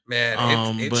 Man,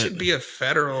 it should be a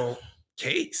federal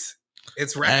case.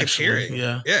 It's racketeering. Actually,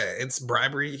 yeah, it's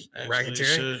bribery,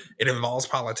 racketeering. It involves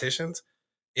politicians.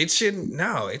 It should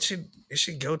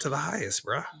go to the highest,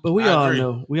 bro. But we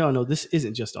all know this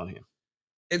isn't just on him.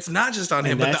 It's not just on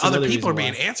him, but the other people are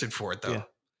being answered for it, though. Yeah.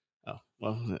 Oh,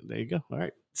 well, there you go. All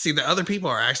right. See, the other people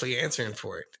are actually answering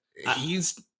for it. I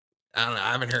don't know.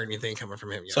 I haven't heard anything coming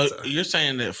from him yet. So you're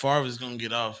saying that Favre is going to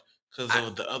get off because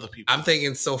of the other people? I'm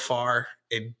thinking so far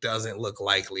it doesn't look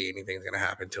likely anything's going to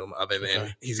happen to him other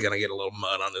than he's going to get a little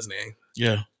mud on his name.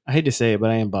 Yeah. I hate to say it,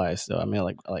 but I am biased, though. I mean, I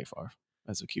like Favre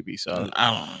as a QB. So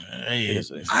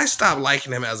I stopped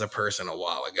liking him as a person a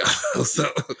while ago. So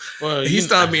he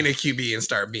stopped being a QB and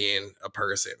started being a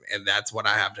person, and that's what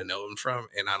I have to know him from.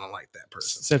 And I don't like that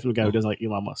person. Except for the guy who doesn't like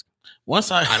Elon Musk.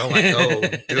 I don't like. Oh,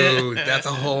 dude, that's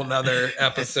a whole nother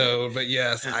episode. But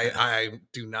yes, I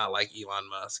do not like Elon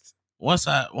Musk. Once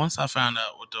I found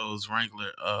out what those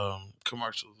Wrangler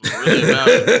commercials were really about,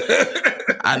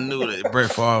 I knew that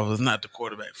Brett Favre was not the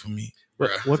quarterback for me.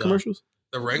 What commercials?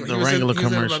 The Wrangler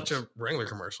commercials. A bunch of Wrangler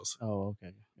commercials. Oh,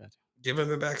 okay. Gotcha. Give him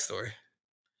the backstory.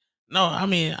 No, I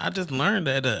mean, I just learned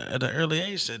at an early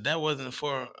age that wasn't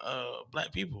for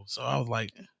black people. So I was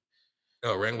like,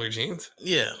 "Oh, Wrangler jeans."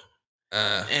 Yeah.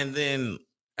 And then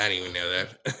I didn't even know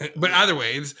that. But either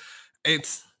way,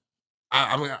 it's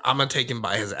I'm gonna take him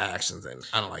by his actions, and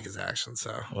I don't like his actions.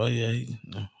 So you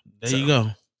go.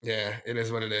 Yeah, it is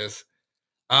what it is.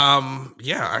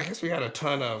 Yeah, I guess we got a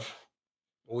ton of.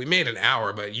 We made an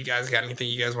hour, but you guys got anything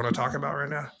you guys want to talk about right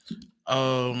now?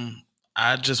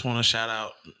 I just want to shout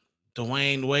out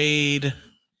DWayne Wade.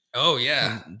 Oh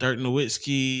yeah, Dirk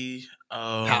Nowitski,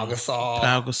 Pau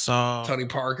Gasol, Tony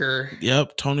Parker.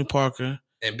 Yep, Tony Parker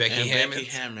and Becky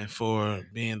Hammond for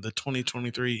being the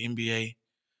 2023 NBA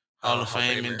Hall of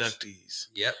Fame inductees.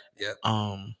 Yep.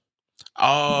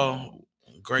 All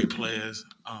great players.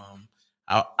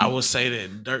 I would say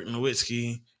that Dirk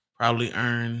Nowitski probably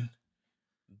earned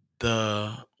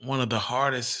one of the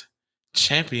hardest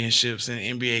championships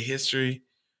in NBA history,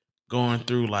 going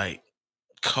through like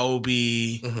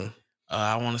Kobe. Mm-hmm.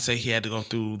 I want to say he had to go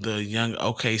through the young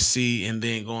OKC and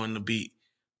then going to beat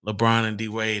LeBron and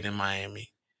DWade in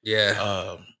Miami.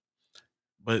 Yeah.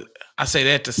 But I say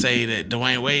that to say that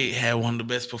DWayne Wade had one of the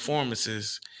best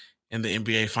performances in the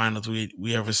NBA Finals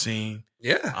we ever seen.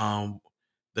 Yeah.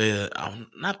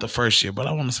 Not the first year, but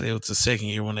I want to say it was the second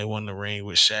year when they won the ring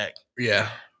with Shaq. Yeah.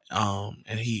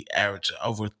 And he averaged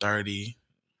over 30.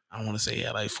 I want to say he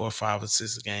had like 4 or 5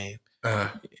 assists a game.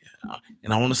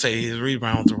 And I want to say his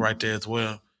rebounds are right there as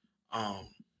well.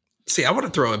 See, I want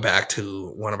to throw it back to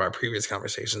one of our previous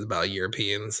conversations about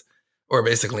Europeans or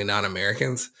basically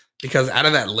non-Americans, because out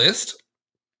of that list,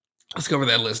 let's go over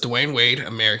that list. DWayne Wade,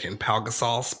 American. Pau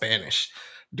Gasol, Spanish.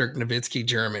 Dirk Nowitzki,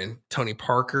 German. Tony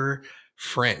Parker,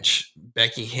 French.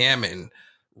 Becky Hammond,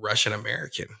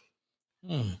 Russian-American.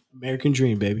 American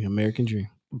dream, baby. American dream.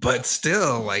 But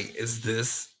still, like,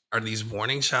 are these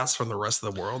warning shots from the rest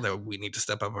of the world that we need to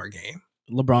step up our game?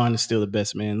 LeBron is still the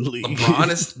best man in the league. LeBron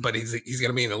is, but he's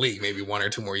gonna be in the league maybe 1 or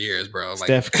 2 more years, bro. Like,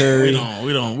 Steph Curry.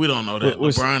 we don't know that.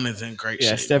 LeBron is in great shape.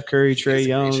 Yeah, Steph Curry, Trae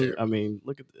Young. I mean,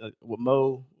 look at what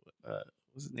Mo.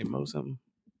 What's his name? Mo something.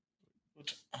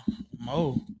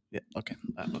 Mo. Yeah. Okay.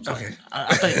 Okay.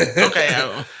 I think.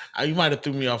 Okay. You might have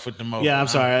threw me off with the Mo. Yeah. I'm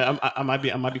sorry. I might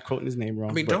be quoting his name wrong.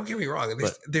 I mean, don't get me wrong.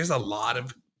 There's a lot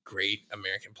of great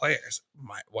American players.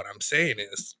 What I'm saying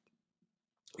is,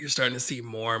 you're starting to see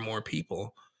more and more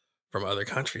people from other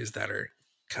countries that are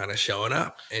kind of showing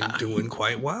up and doing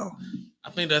quite well. I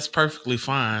think that's perfectly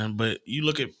fine. But you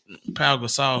look at Pau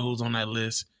Gasol, who's on that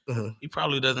list. Mm-hmm. He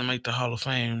probably doesn't make the Hall of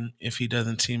Fame if he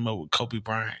doesn't team up with Kobe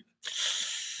Bryant.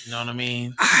 You know what I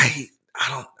mean? I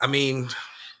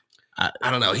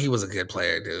don't know. He was a good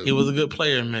player, dude. He was a good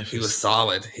player in Memphis. He was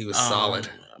solid. solid.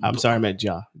 I'm sorry, I meant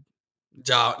Ja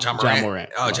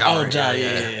Morant. Oh, Ja,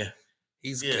 yeah.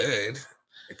 He's good.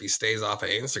 If he stays off of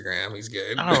Instagram, he's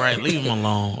good. All right, leave him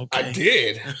alone. Okay. I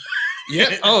did.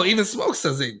 Yeah. Oh, even Smoke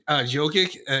says it.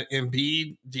 Jokic,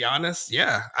 Embiid, Giannis.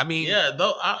 Yeah. I mean, yeah.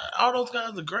 All those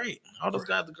guys are great.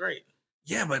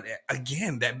 Yeah, but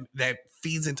again, that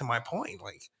feeds into my point.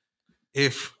 Like,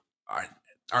 if are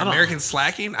Americans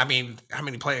slacking? I mean, how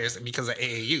many players, because of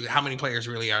AAU, how many players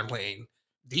really aren't playing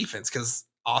defense because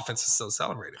offense is so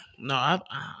celebrated? No, I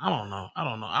don't know.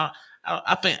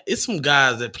 I think it's some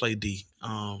guys that play D.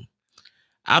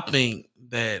 I think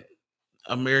that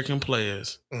American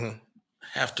players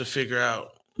have to figure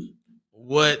out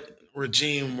what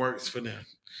regime works for them.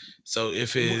 So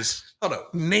if it's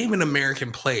name an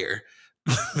American player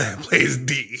that plays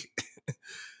D.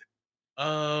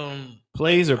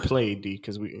 Plays or played, D?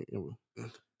 Because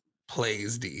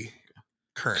Plays D.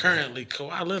 Currently,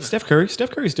 Kawhi Leonard. Steph Curry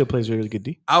still plays really good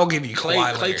D. I'll give you Kawhi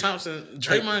Klay Leonard. Thompson,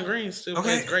 Draymond Green still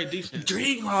plays great defense.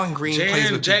 Draymond Green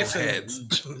plays with people's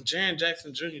heads. Jaren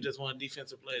Jackson Jr. just won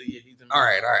Defensive Player of the Year. All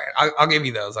right. I'll give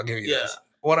you those. Those.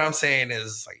 What I'm saying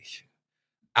is, like,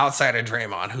 outside of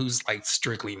Draymond, who's like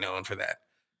strictly known for that?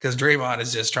 Because Draymond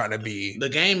is just trying to be the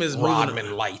game is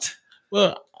Rodman light.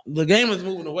 Well, the game is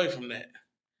moving away from that.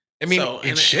 I mean,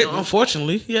 it shouldn't.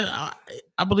 Unfortunately,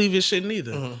 I believe it shouldn't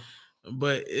either. Mm-hmm.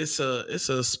 But it's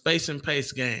a space and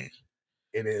pace game.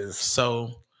 It is.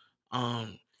 So, I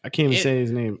can't even say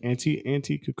his name.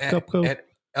 Antetekoumbo.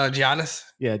 Giannis.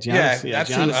 Yeah, Giannis. Yeah,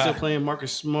 Giannis still playing.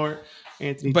 Marcus Smart.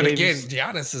 Anthony. But Davis.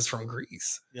 Again, Giannis is from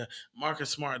Greece. Yeah, Marcus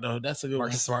Smart though. That's a good one.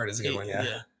 Marcus Smart is a good one.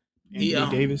 Yeah.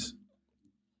 Anthony Davis.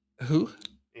 Who?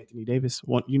 Anthony Davis.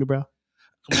 Unibrow.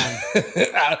 Come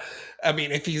on. I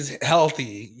mean, if he's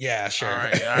healthy, yeah, sure. All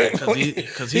right.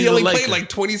 Because he only played like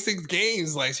 26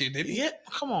 games last year, didn't he? Yeah,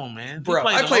 come on, man. Bro,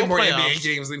 I played more NBA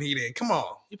games than he did. Come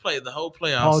on. He played the whole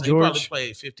playoffs. Paul George. He probably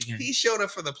played 50 games. He showed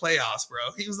up for the playoffs,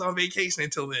 bro. He was on vacation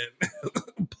until then.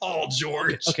 Paul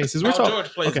George. Okay, since we're talking, George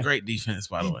plays great defense,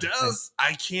 by the way. He does.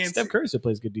 I can't. Steph Curry still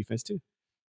plays good defense too.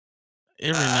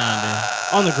 Every now and then.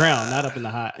 On the ground, not up in the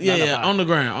high. Yeah, on the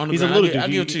ground. He's a little dude. I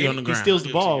give it to you on the ground. He steals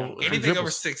the ball. Anything over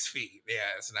 6 feet. Yeah,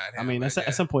 it's not him. I mean,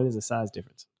 at some point, there's a size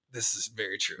difference. This is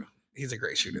very true. He's a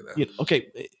great shooter, though. Yeah,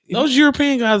 okay. Those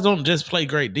European guys don't just play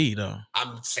great D, though.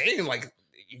 I'm saying, like,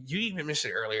 you even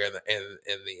mentioned earlier in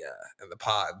the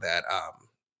pod that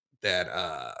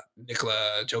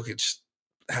Nikola Jokic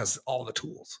has all the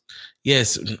tools.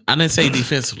 Yes, I didn't say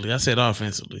defensively. I said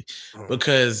offensively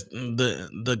because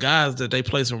the guys that they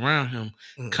place around him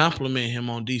compliment him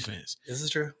on defense. This is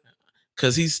true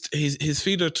because his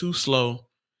feet are too slow,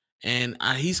 and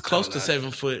he's close to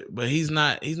 7 foot, but he's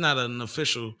not an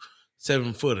official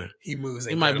 7-footer. He moves.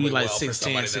 He might be like well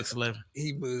 6'10", 6'11".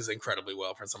 He moves incredibly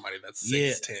well for somebody that's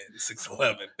 6'10",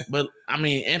 6'11". But I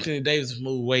mean, Anthony Davis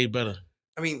moved way better.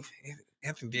 I mean,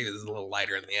 Anthony Davis is a little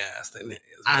lighter in the ass than it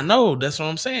is. I know, that's what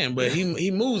I'm saying, but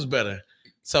he moves better.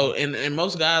 So, and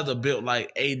most guys are built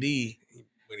like AD.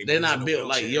 They're not built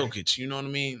like Jokic. You know what I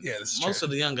mean? Yeah, that's most true.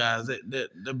 of the young guys,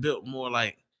 they're built more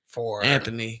like for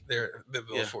Anthony. They're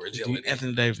built for agility.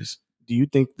 Anthony Davis. Do you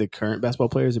think the current basketball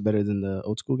players are better than the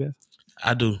old school guys?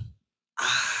 I do.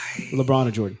 LeBron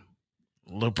or Jordan?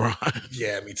 LeBron.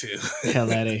 Yeah, me too.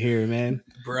 Hell out of here, man.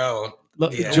 Bro.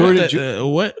 Look, yeah.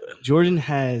 Jordan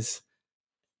has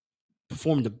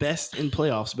performed the best in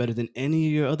playoffs, better than any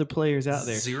of your other players out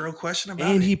there. Zero question about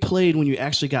it. And he played when you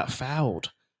actually got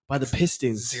fouled by the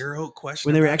Pistons. Zero question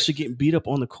when they were actually getting beat up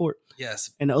on the court.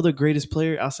 Yes. And the other greatest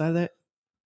player outside of that,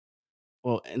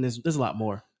 well, and there's a lot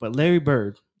more, but Larry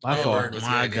Bird, by far.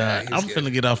 My God. I'm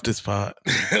finna get off this pod.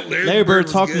 Larry Bird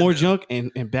talked more junk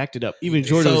and backed it up. Even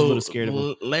Jordan was a little scared of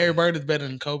him. Larry Bird is better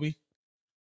than Kobe?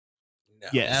 No.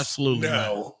 Yes. Absolutely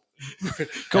no. Not.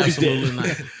 Kobe's absolutely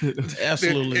not.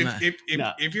 Absolutely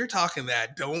not. If you're talking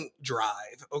that, don't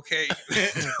drive, okay?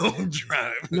 Don't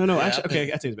drive. No. Actually,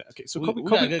 okay, I tell you that. Okay, so we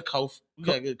got good coffee. We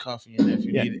got good coffee in there if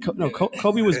you need it.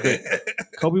 Kobe was great.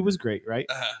 Kobe was great, right?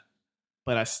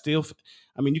 But I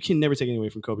mean, you can never take it away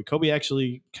from Kobe. Kobe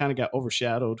actually kind of got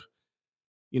overshadowed,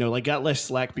 like got less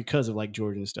slack because of like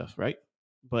Jordan and stuff, right?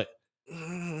 But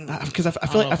because I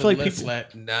feel like people,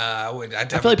 slack. Nah, I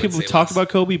feel like people talked about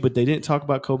Kobe, but they didn't talk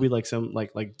about Kobe like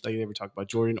they never talked about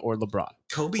Jordan or LeBron.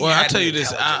 Kobe. Well, I'll tell you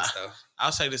this.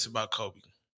 I'll say this about Kobe.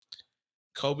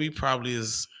 Kobe probably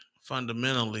is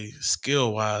fundamentally,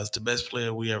 skill wise, the best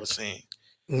player we ever seen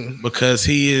because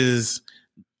he is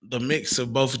the mix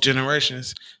of both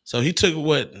generations. So he took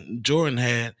what Jordan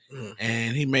had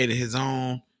and he made it his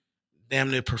own,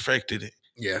 damn near perfected it.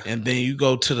 Yeah. And then you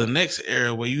go to the next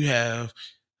era where you have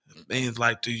things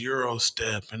like the Euro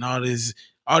step and all these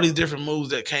different moves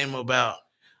that came about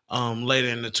later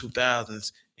in the 2000s.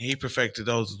 And he perfected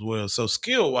those as well. So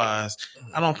skill wise,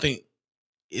 I don't think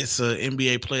it's an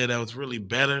NBA player that was really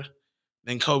better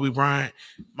than Kobe Bryant.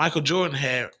 Michael Jordan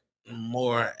had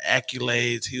more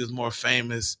accolades. He was more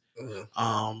famous.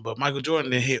 But Michael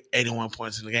Jordan did hit 81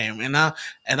 points in the game. And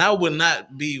I would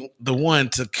not be the one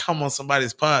to come on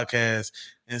somebody's podcast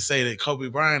and say that Kobe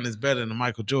Bryant is better than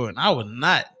Michael Jordan. I would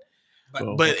not.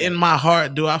 But in my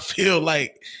heart, do I feel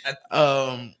like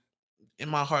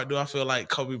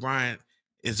Kobe Bryant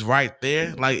is right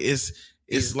there? Like it's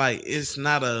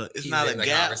not a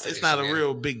gap. It's not a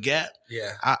real big gap.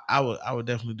 Yeah. I would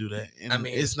definitely do that. And I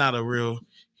mean, it's not a real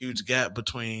huge gap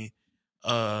between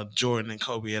Jordan and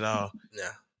Kobe at all. No.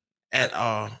 At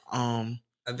all. I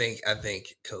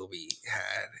think Kobe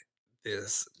had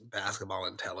this basketball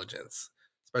intelligence,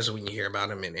 especially when you hear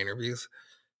about him in interviews.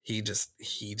 He just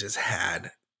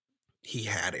had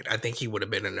it. I think he would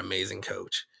have been an amazing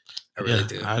coach. I really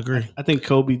do. I agree. I think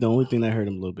Kobe, the only thing that hurt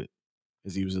him a little bit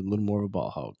is he was a little more of a ball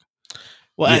hog.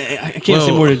 Well, yeah. I can't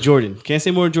say more than Jordan. Can't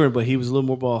say more than Jordan, but he was a little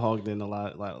more ball hog than a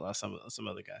lot of some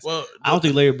other guys. Well, I don't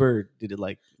think Larry Bird did it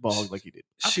like ball hog like he did.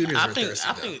 Shooters I are think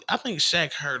thirsty, I think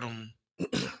Shaq hurt him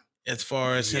as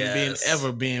far as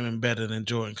him being better than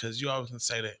Jordan, because you always can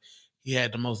say that he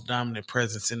had the most dominant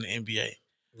presence in the NBA.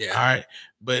 Yeah. All right,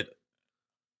 but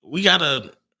we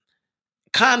gotta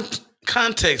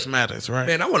context matters, right?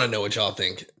 Man, I want to know what y'all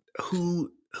think.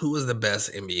 Who was the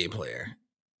best NBA player?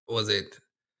 Was it?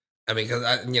 I mean,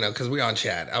 because we're on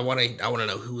chat. I want to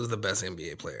know who was the best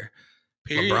NBA player.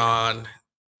 Period. LeBron,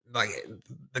 like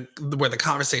where the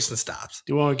conversation stops.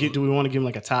 Do we want to give him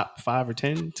like a top 5 or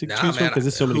 10 to choose from? Because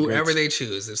there's so many. Whoever greats. they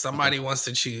choose. If somebody wants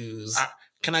to choose,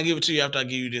 can I give it to you after I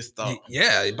give you this thought?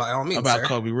 Yeah, by all means. About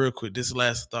Kobe, real quick. This is the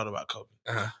last thought about Kobe.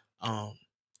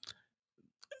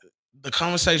 The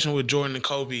conversation with Jordan and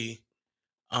Kobe,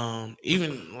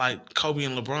 even like Kobe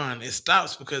and LeBron, it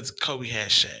stops because Kobe had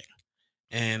Shaq.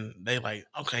 And they like,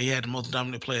 okay, he had the most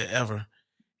dominant player ever.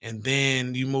 And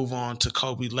then you move on to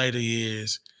Kobe later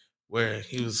years where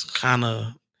he was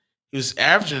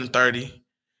averaging 30,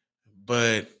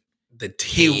 but the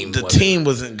team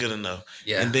wasn't good enough.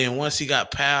 Yeah. And then once he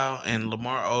got Pau and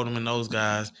Lamar Odom and those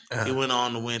guys, he went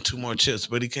on to win 2 more chips,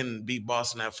 but he couldn't beat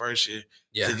Boston that first year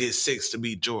to get 6 to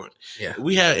beat Jordan. Yeah.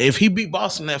 If he beat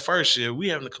Boston that first year, we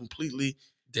having a completely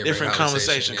different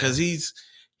conversation because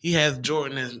he has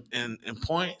Jordan in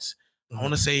points. Mm-hmm. I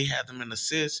want to say he had them in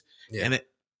assists. Yeah. And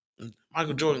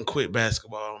Michael Jordan quit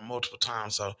basketball multiple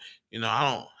times, so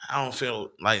I don't feel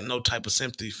like no type of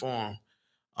sympathy for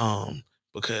him.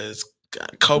 Because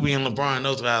Kobe and LeBron,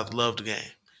 those guys love the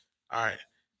game. All right,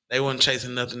 they weren't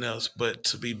chasing nothing else but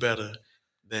to be better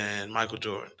than Michael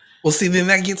Jordan. Well, see, then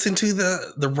that gets into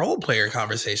the role player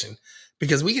conversation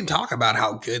because we can talk about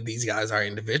how good these guys are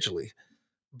individually.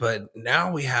 But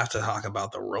now we have to talk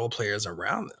about the role players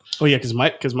around them. Oh yeah, because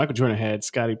Michael Jordan had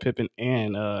Scottie Pippen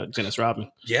and Dennis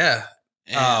Rodman. Yeah,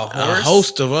 and a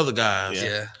host of other guys.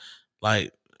 Yeah,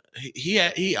 like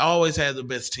he always had the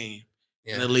best team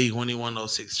in the league when he won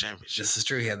those 6 championships. This is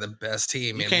true. He had the best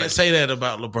team. You can't say that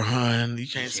about LeBron. You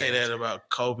can't say that about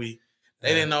Kobe.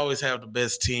 They didn't always have the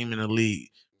best team in the league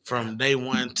from day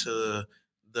one to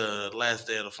the last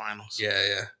day of the finals.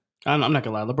 Yeah. I'm not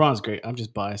gonna lie, LeBron's great. I'm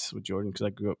just biased with Jordan because I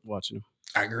grew up watching him.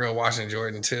 I grew up watching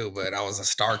Jordan too, but I was a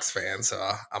Starks fan, so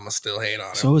I'm gonna still hate on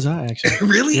him. So was I actually.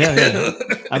 Really? Yeah.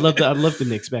 I loved the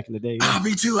Knicks back in the day. Yeah. Oh,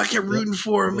 me too. I kept rooting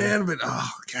for him, man. But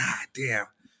god damn,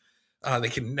 they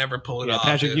can never pull it off.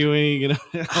 Patrick Ewing, dude,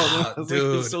 it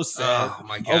was so sad. Oh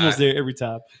my god, almost there every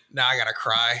time. Now I gotta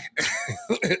cry.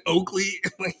 Oakley,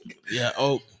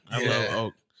 Oak. I love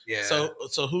Oak. Yeah.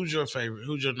 So who's your favorite?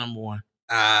 Who's your number one?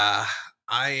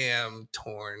 I am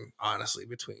torn, honestly,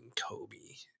 between Kobe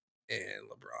and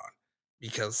LeBron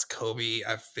because Kobe,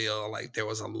 I feel like there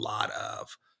was a lot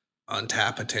of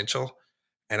untapped potential,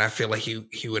 and I feel like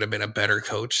he would have been a better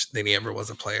coach than he ever was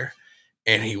a player,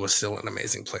 and he was still an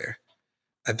amazing player.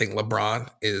 I think LeBron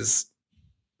is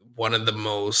one of the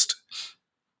most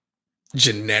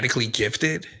genetically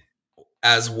gifted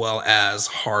as well as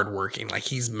hardworking. Like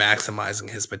he's maximizing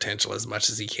his potential as much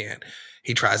as he can.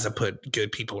 He tries to put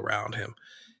good people around him.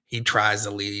 He tries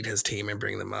to lead his team and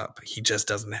bring them up. He just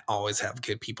doesn't always have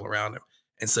good people around him.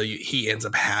 And so he ends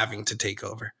up having to take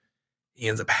over. He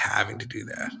ends up having to do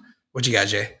that. What you got,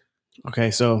 Jay?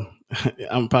 Okay, so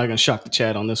I'm probably going to shock the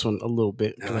chat on this one a little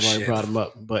bit because I've already brought him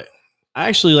up. But I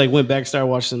actually went back and started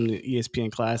watching the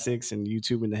ESPN classics and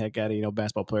YouTube and the heck out of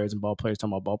basketball players and ball players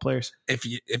talking about ball players. If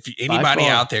anybody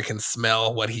out there can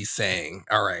smell what he's saying,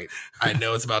 all right, I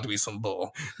know it's about to be some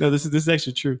bull. No, this is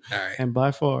actually true. All right, and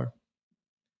by far,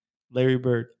 Larry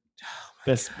Bird,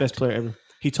 best player ever.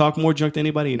 He talked more junk than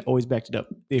anybody and always backed it up.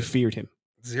 They feared him.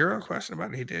 Zero question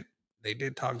about it. He did. They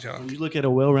did talk junk. When you look at a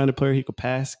well-rounded player, he could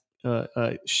pass,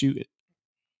 shoot it.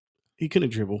 He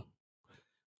couldn't dribble.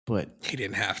 But he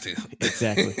didn't have to.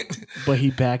 Exactly. But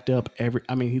he backed up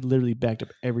he literally backed up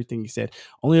everything he said.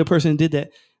 Only a person did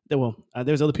that.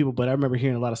 There's other people, but I remember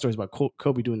hearing a lot of stories about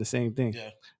Kobe doing the same thing.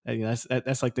 Yeah.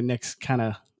 That's like the next kind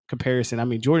of comparison. I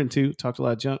mean, Jordan too talked a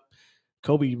lot of junk.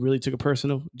 Kobe really took it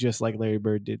personal, just like Larry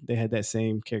Bird did. They had that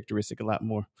same characteristic a lot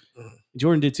more. Mm-hmm.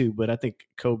 Jordan did too, but I think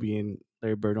Kobe and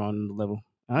Larry Bird are on the level.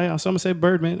 So I'm gonna say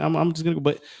Bird, man. I'm just gonna go,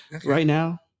 but right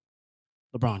now,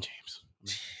 LeBron James.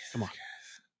 Come on.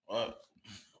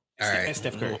 All right. And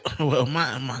Steph Curry. Well,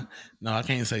 no, I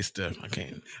can't say Steph. I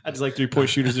can't. I just like 3-point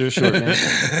shooters that are short, man.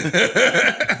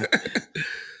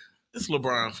 It's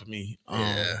LeBron for me.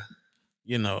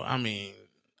 You know, I mean,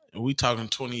 we talking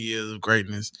 20 years of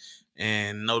greatness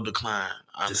and no decline.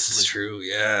 Honestly. This is true.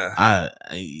 Yeah.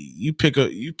 You pick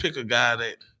a guy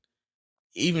that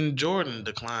even Jordan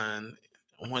declined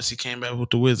once he came back with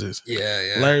the Wizards.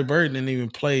 Yeah. Larry Bird didn't even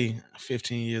play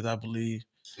 15 years, I believe,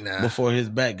 before his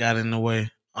back got in the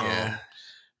way.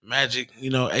 Magic, you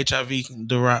know, HIV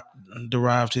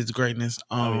derived his greatness.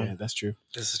 Yeah, that's true.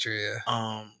 This is true.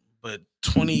 Yeah. But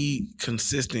 20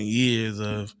 consistent years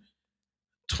of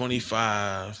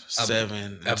 25,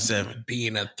 7, and 7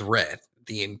 being a threat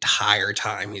the entire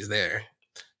time he's there.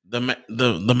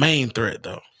 The main threat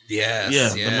though.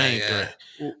 Yes. The main threat.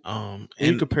 And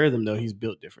you compare them though, he's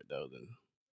built different though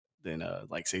than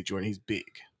like say Jordan. He's big.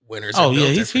 Winners. Are built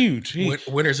he's different. huge.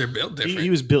 Winners are built different.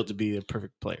 He was built to be a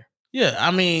perfect player. Yeah,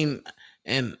 I mean,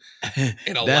 and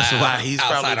that's why he's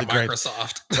outside probably of the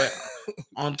Microsoft. But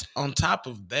on top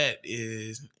of that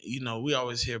is, you know, we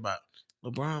always hear about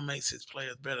LeBron makes his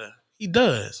players better. He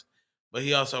does, but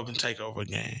he also can take over a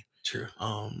game. True.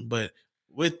 But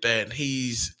with that,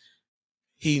 he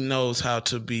knows how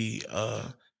to be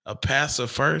a passer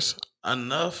first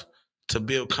enough to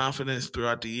build confidence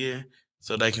throughout the year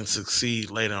so they can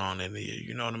succeed later on in the year.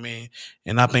 You know what I mean?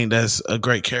 And I think that's a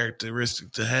great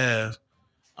characteristic to have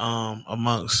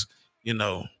amongst, you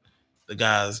know, the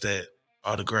guys that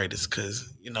are the greatest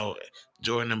because, you know,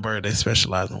 Jordan and Bird, they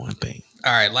specialize in one thing.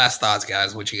 All right, last thoughts,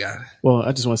 guys. What you got? Well,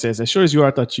 I just want to say, as short as you are,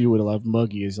 I thought you would have loved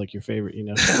Muggy as like your favorite, you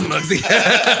know. Muggsy.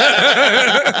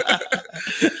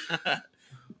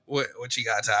 What you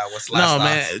got, Ty? What's the last thoughts?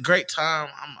 Man, great time.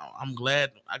 I'm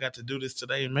glad I got to do this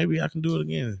today, and maybe I can do it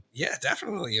again. Yeah,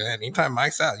 definitely. Anytime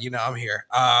Mike's out, you know I'm here.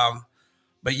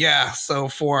 But yeah, so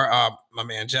for my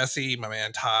man Jesse, my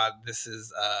man Todd, this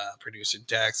is producer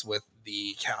Dex with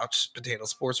the Couch Potato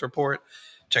Sports Report.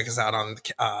 Check us out on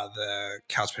the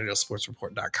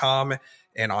couchpotatosportsreport.com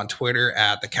and on Twitter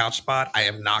at the Couch Spot. I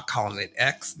am not calling it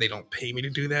X. They don't pay me to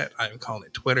do that. I am calling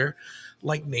it Twitter,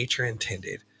 like nature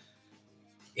intended.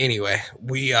 Anyway,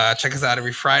 we check us out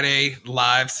every Friday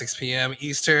live 6 p.m.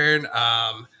 Eastern.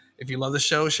 If you love the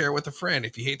show, share it with a friend.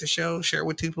 If you hate the show, share it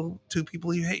with two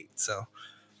people you hate. So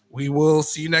we will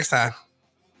see you next time.